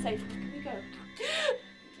somewhere safe. Can we go?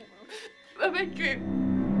 I beg you.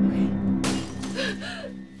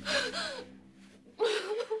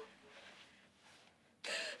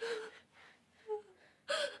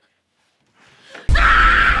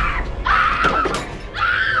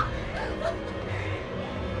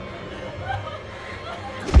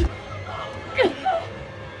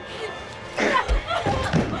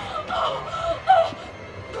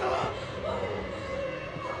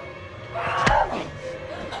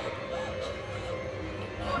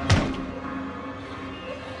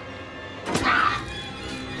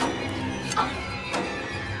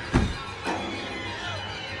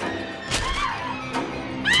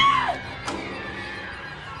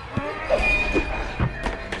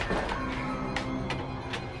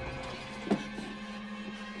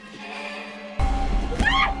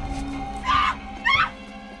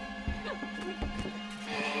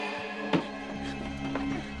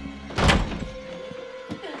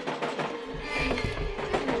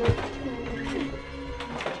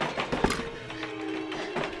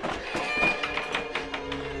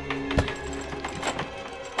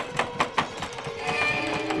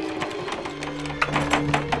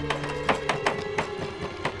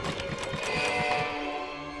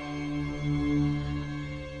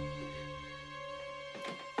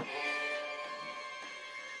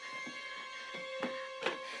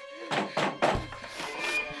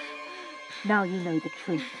 Now you know the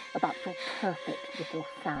truth about your perfect little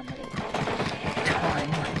family.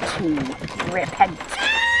 Time to repent.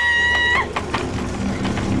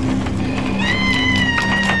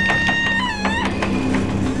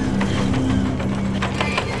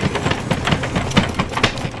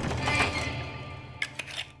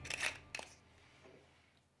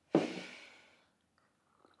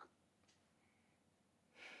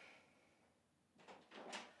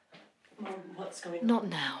 Mom, what's going on? Not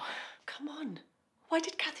now. Come on. Why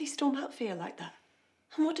did Kathy storm out for you like that?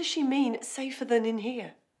 And what does she mean, it's safer than in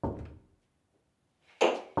here?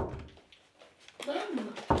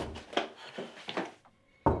 Mum.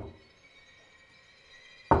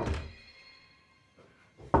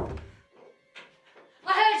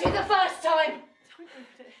 I heard you the first time.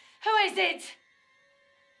 Who is it?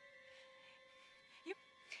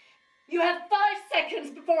 You have 5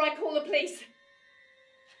 seconds before I call the police.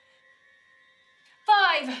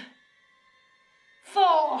 5,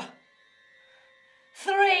 4,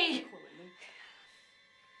 3,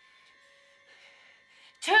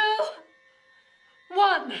 2,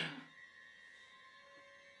 1.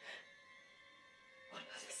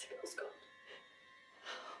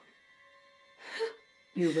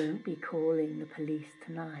 You won't be calling the police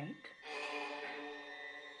tonight.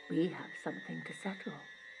 We have something to settle.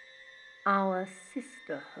 Our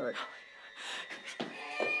sisterhood.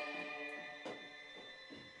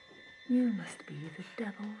 You must be the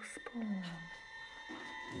devil's spawn.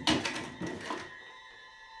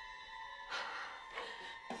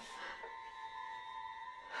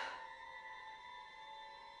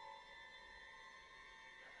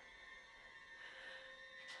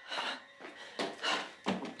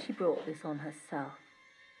 She brought this on herself.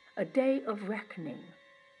 A day of reckoning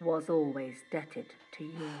was always debted to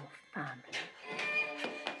your family.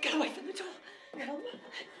 Get away from the door. Help.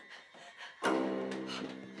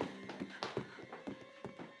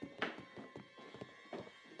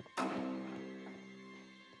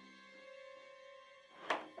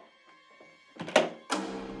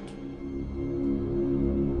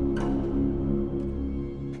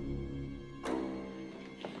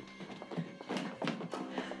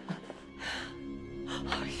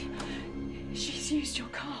 She's used your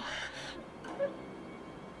car.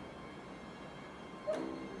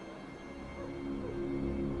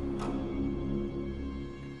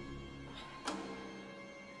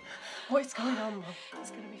 What's going on, Mum?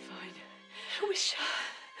 It's gonna be fine. I wish.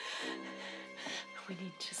 We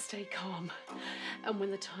need to stay calm. And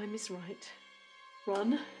when the time is right,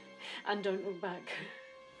 run and don't look back.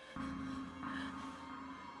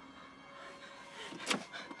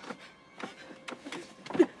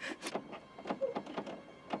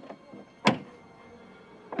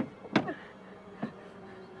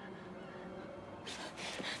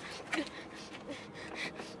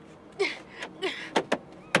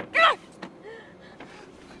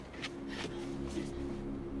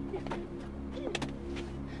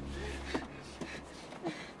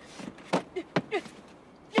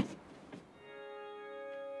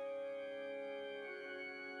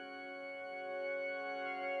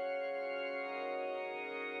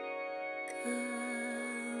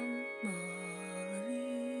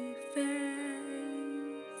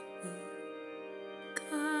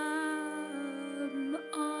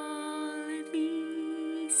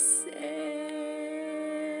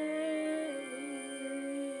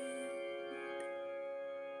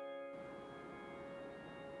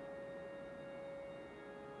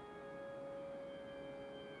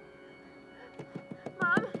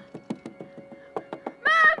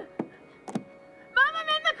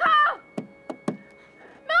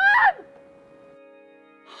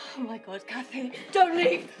 Oh my God, Kathy, don't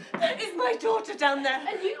leave. That is my daughter down there.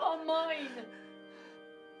 And you are mine.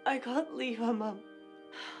 I can't leave her, Mum.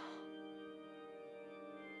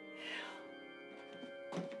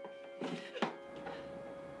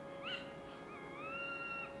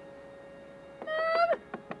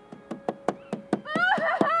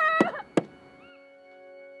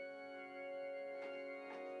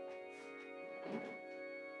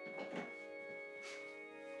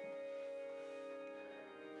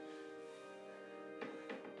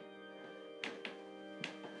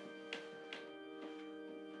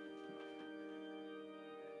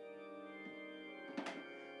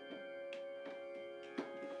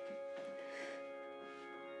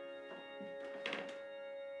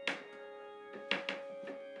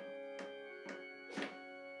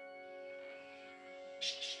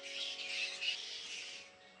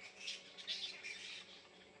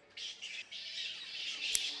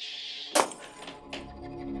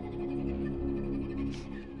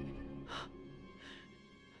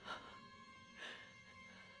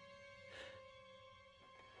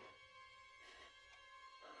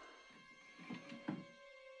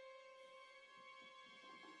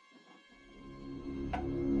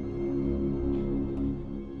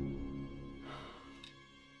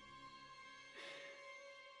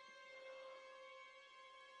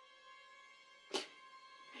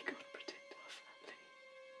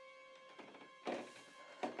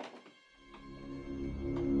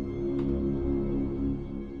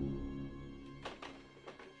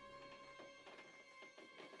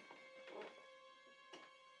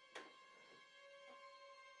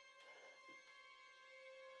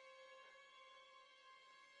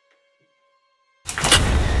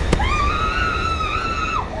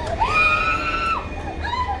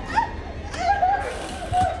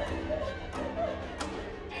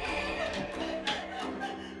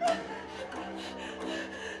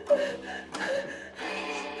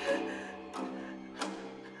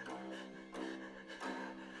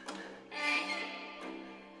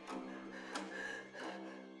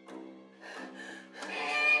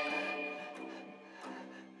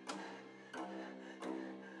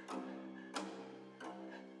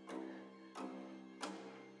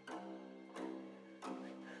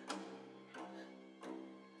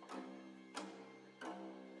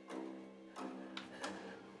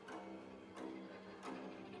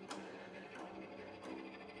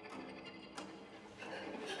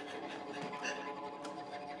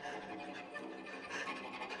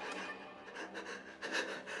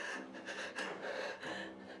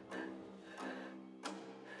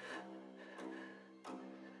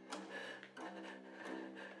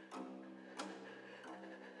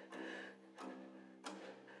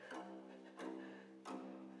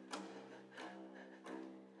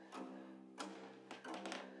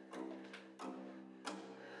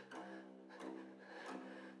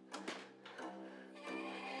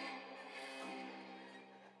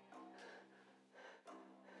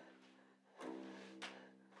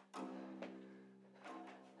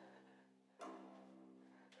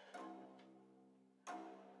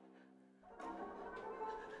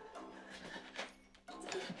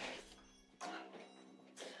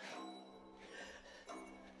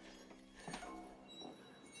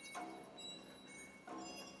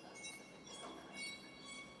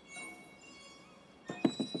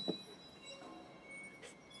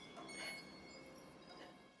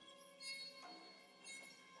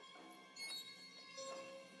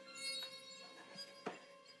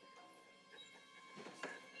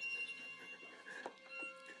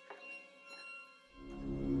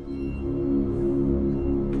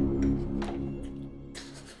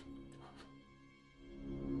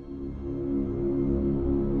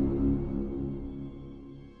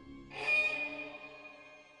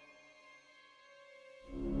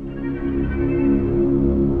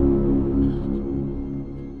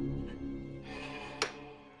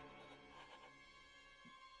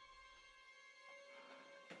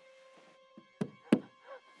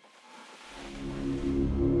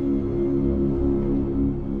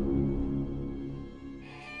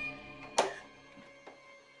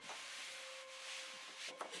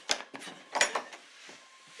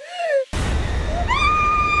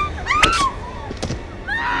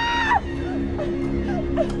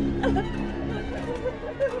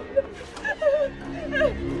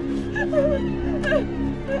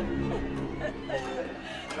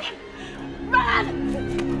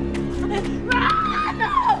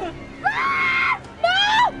 No!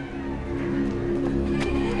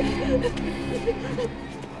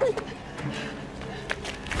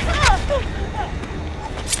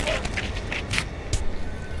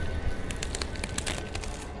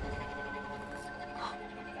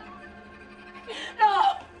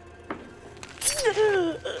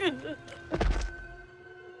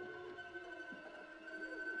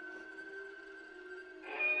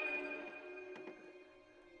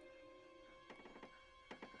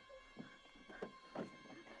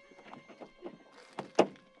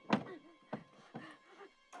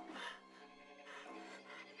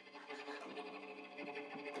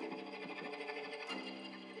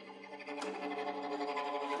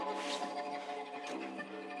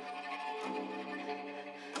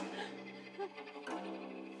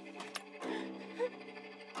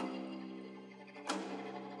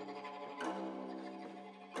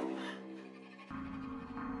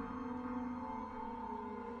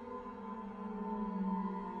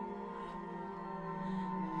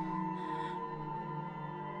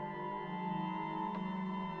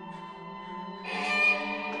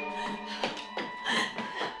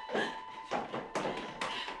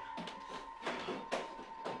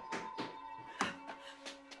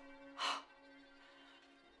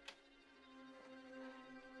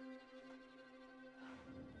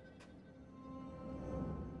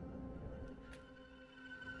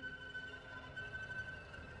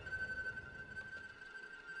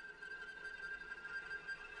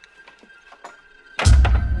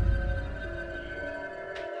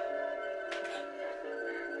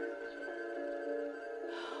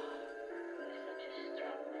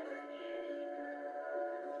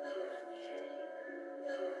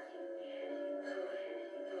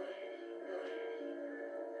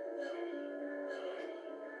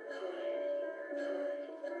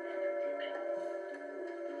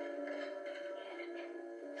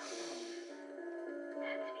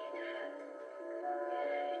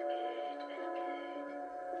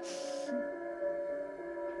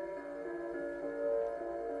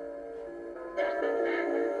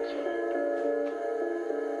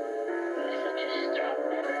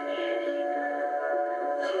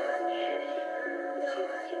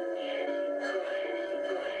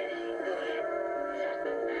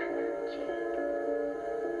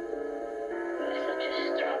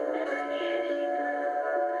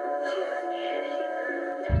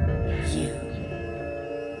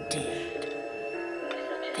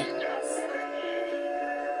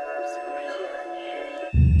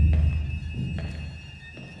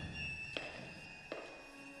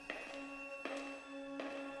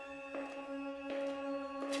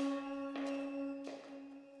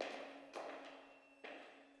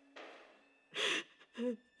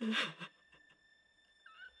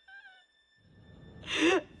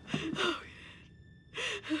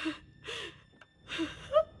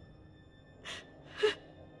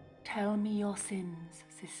 Tell me your sins,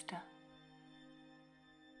 sister.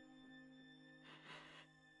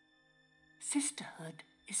 Sisterhood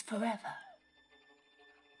is forever.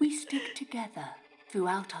 We stick together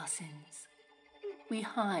throughout our sins. We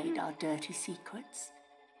hide our dirty secrets,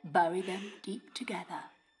 bury them deep together.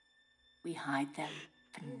 We hide them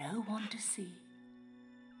for no one to see.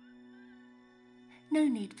 No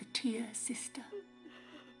need for tears, sister.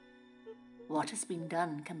 What has been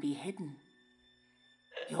done can be hidden.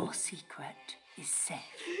 Your secret is safe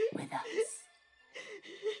with us.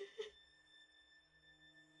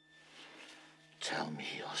 Tell me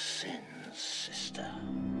your sins, sister.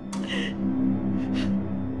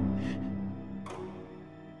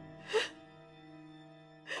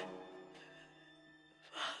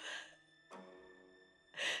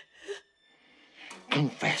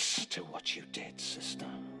 Confess to what you did, sister.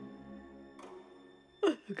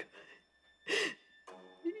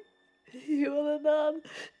 You are the nun.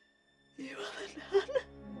 You are the nun.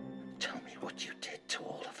 Tell me what you did to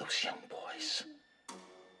all of those young boys.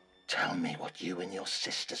 Tell me what you and your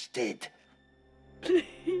sisters did. Please,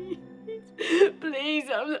 please,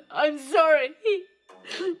 I'm sorry.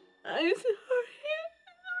 I'm sorry.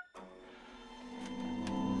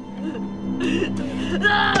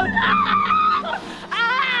 No, no!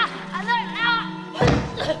 Ah! No, no!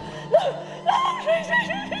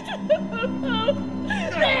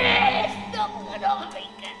 Please, don't me.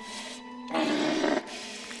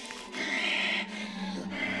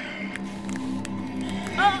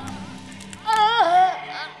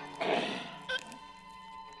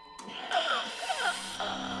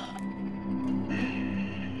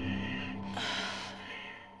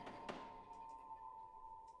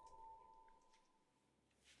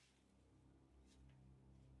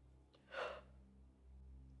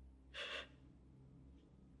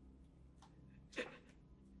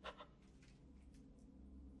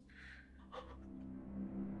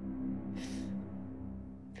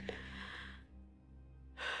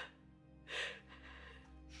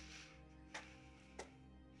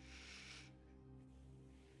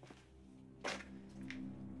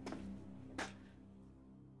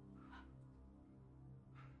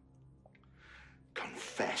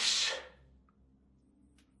 confess.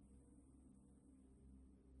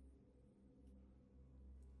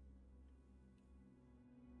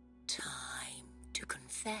 Time to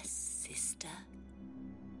confess, sister.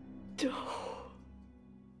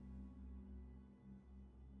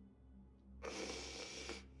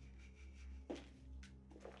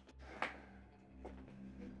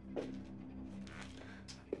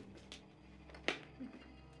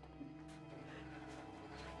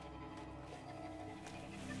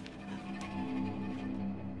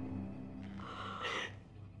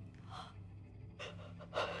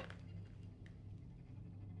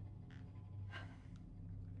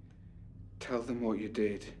 Tell them what you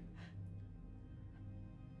did.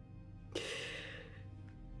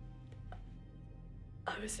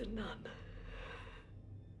 I was a nun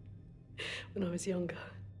when I was younger.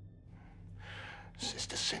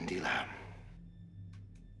 Sister Cindy Lamb.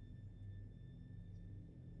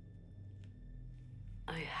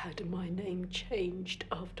 I had my name changed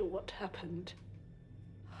after what happened.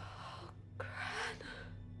 Oh, Gran.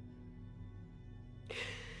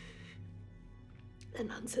 The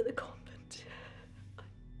nuns at the convent.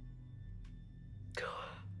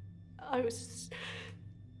 I was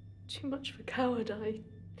too much of a coward. I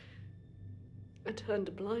turned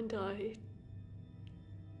a blind eye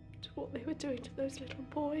to what they were doing to those little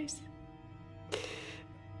boys.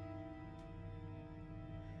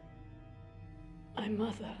 My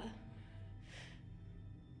mother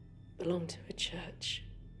belonged to a church.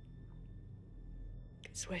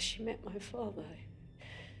 It's where she met my father.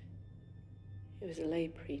 He was a lay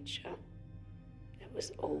preacher. It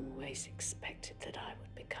was always expected that I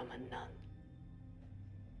would become a nun.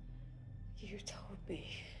 You told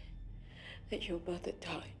me that your mother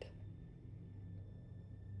died.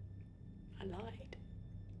 I lied.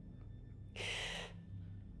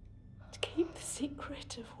 To keep the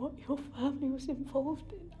secret of what your family was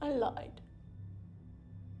involved in, I lied.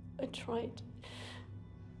 I tried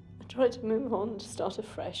to move on, to start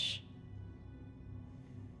afresh.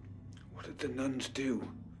 What did the nuns do?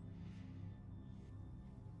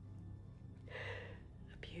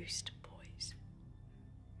 Abused boys.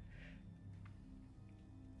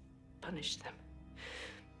 Punished them.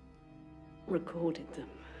 Recorded them.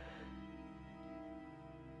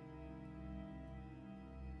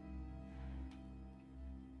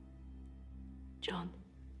 John.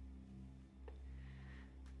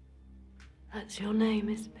 That's your name,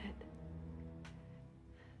 isn't it?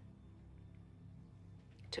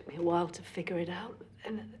 Took me a while to figure it out, but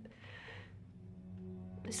then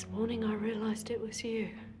this morning I realized it was you.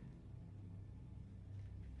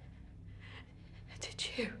 Did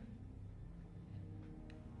you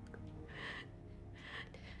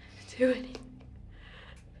do anything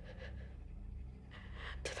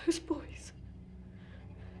to those boys?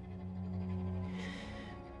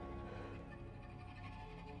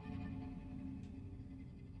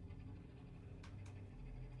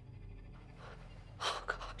 Oh,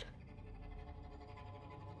 God.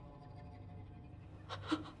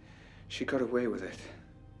 She got away with it.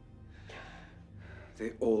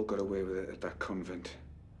 They all got away with it at that convent.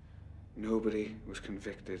 Nobody was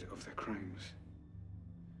convicted of their crimes.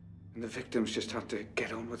 And the victims just had to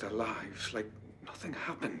get on with their lives like nothing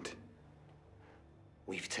happened.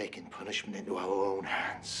 We've taken punishment into our own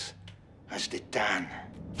hands, as did Dan.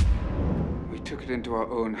 We took it into our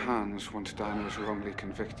own hands once Dan was wrongly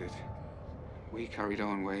convicted. We carried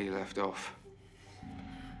on where he left off.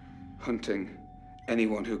 Hunting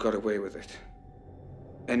anyone who got away with it.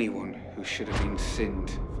 Anyone who should have been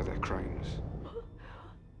sinned for their crimes.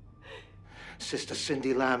 Sister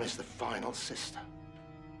Cindy Lamb is the final sister.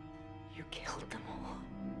 You killed them all.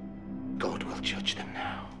 God will judge them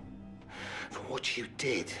now. For what you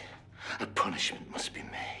did, a punishment must be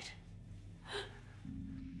made.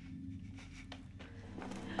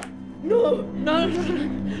 No, no, no,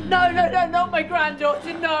 no, no, no, not my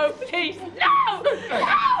granddaughter, no, please, no, no,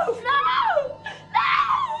 no,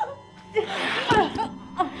 no!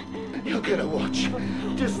 You're gonna watch,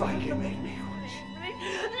 just like you made me watch.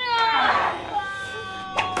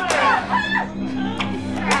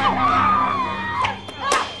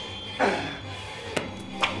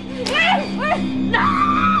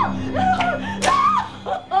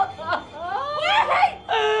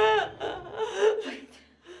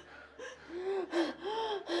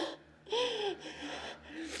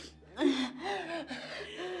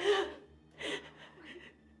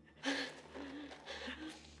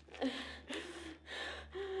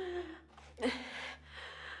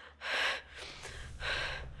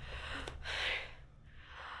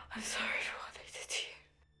 I'm sorry for what they did to you.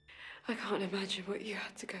 I can't imagine what you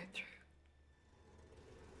had to go through.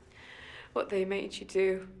 what they made you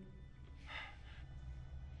do.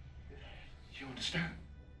 You understand?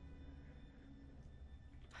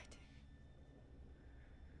 I do.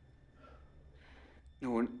 No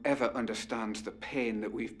one ever understands the pain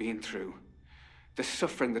that we've been through. The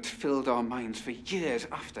suffering that's filled our minds for years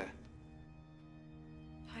after.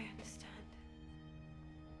 I understand.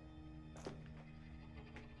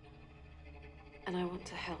 And I want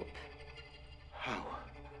to help. How?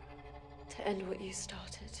 To end what you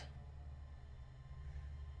started.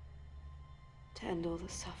 To end all the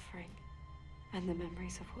suffering and the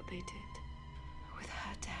memories of what they did. With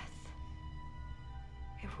her death,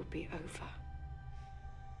 it will be over.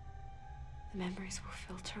 The memories will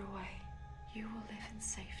filter away. You will live in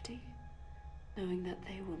safety, knowing that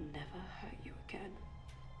they will never hurt you again.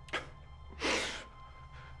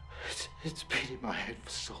 It's been in my head for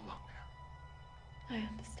so long now. I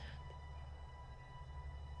understand.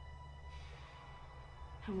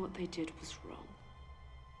 And what they did was wrong.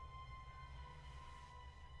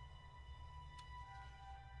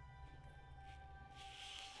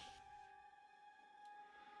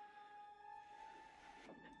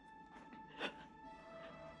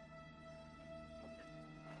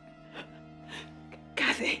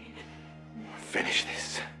 Kathy! Finish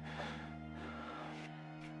this.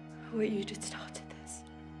 What you did started this.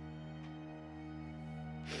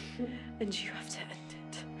 And you have to end it.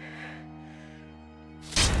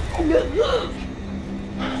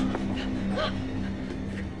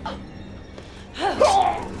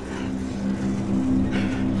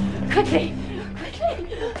 Quickly! Quickly!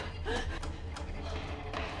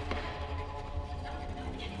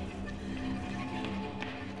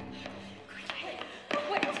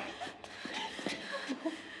 Wait!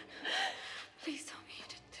 Please tell me you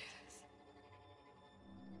didn't do this.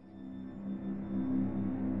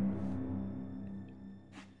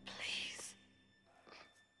 Please.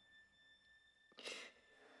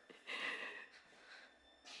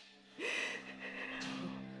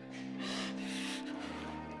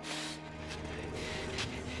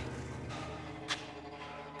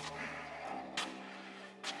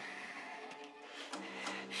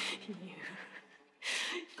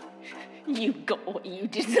 You got what you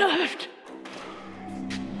deserved.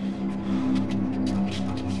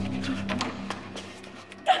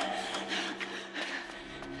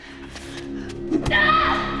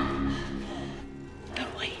 The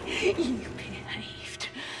way you behaved.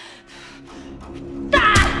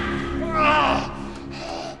 The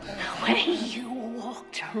way you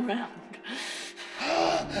walked around.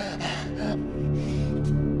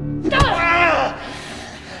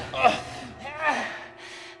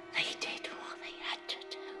 They did what they had to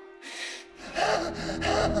do.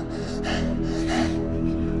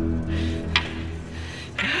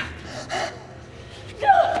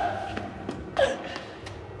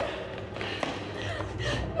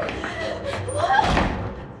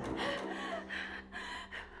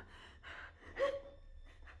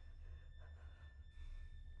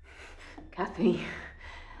 Kathy,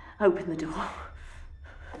 open the door.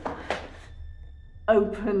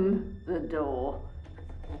 Open the door.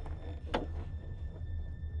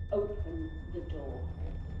 Open the door.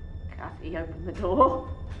 Kathy, open the door.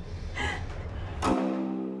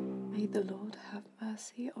 May the Lord have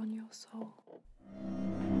mercy on your soul.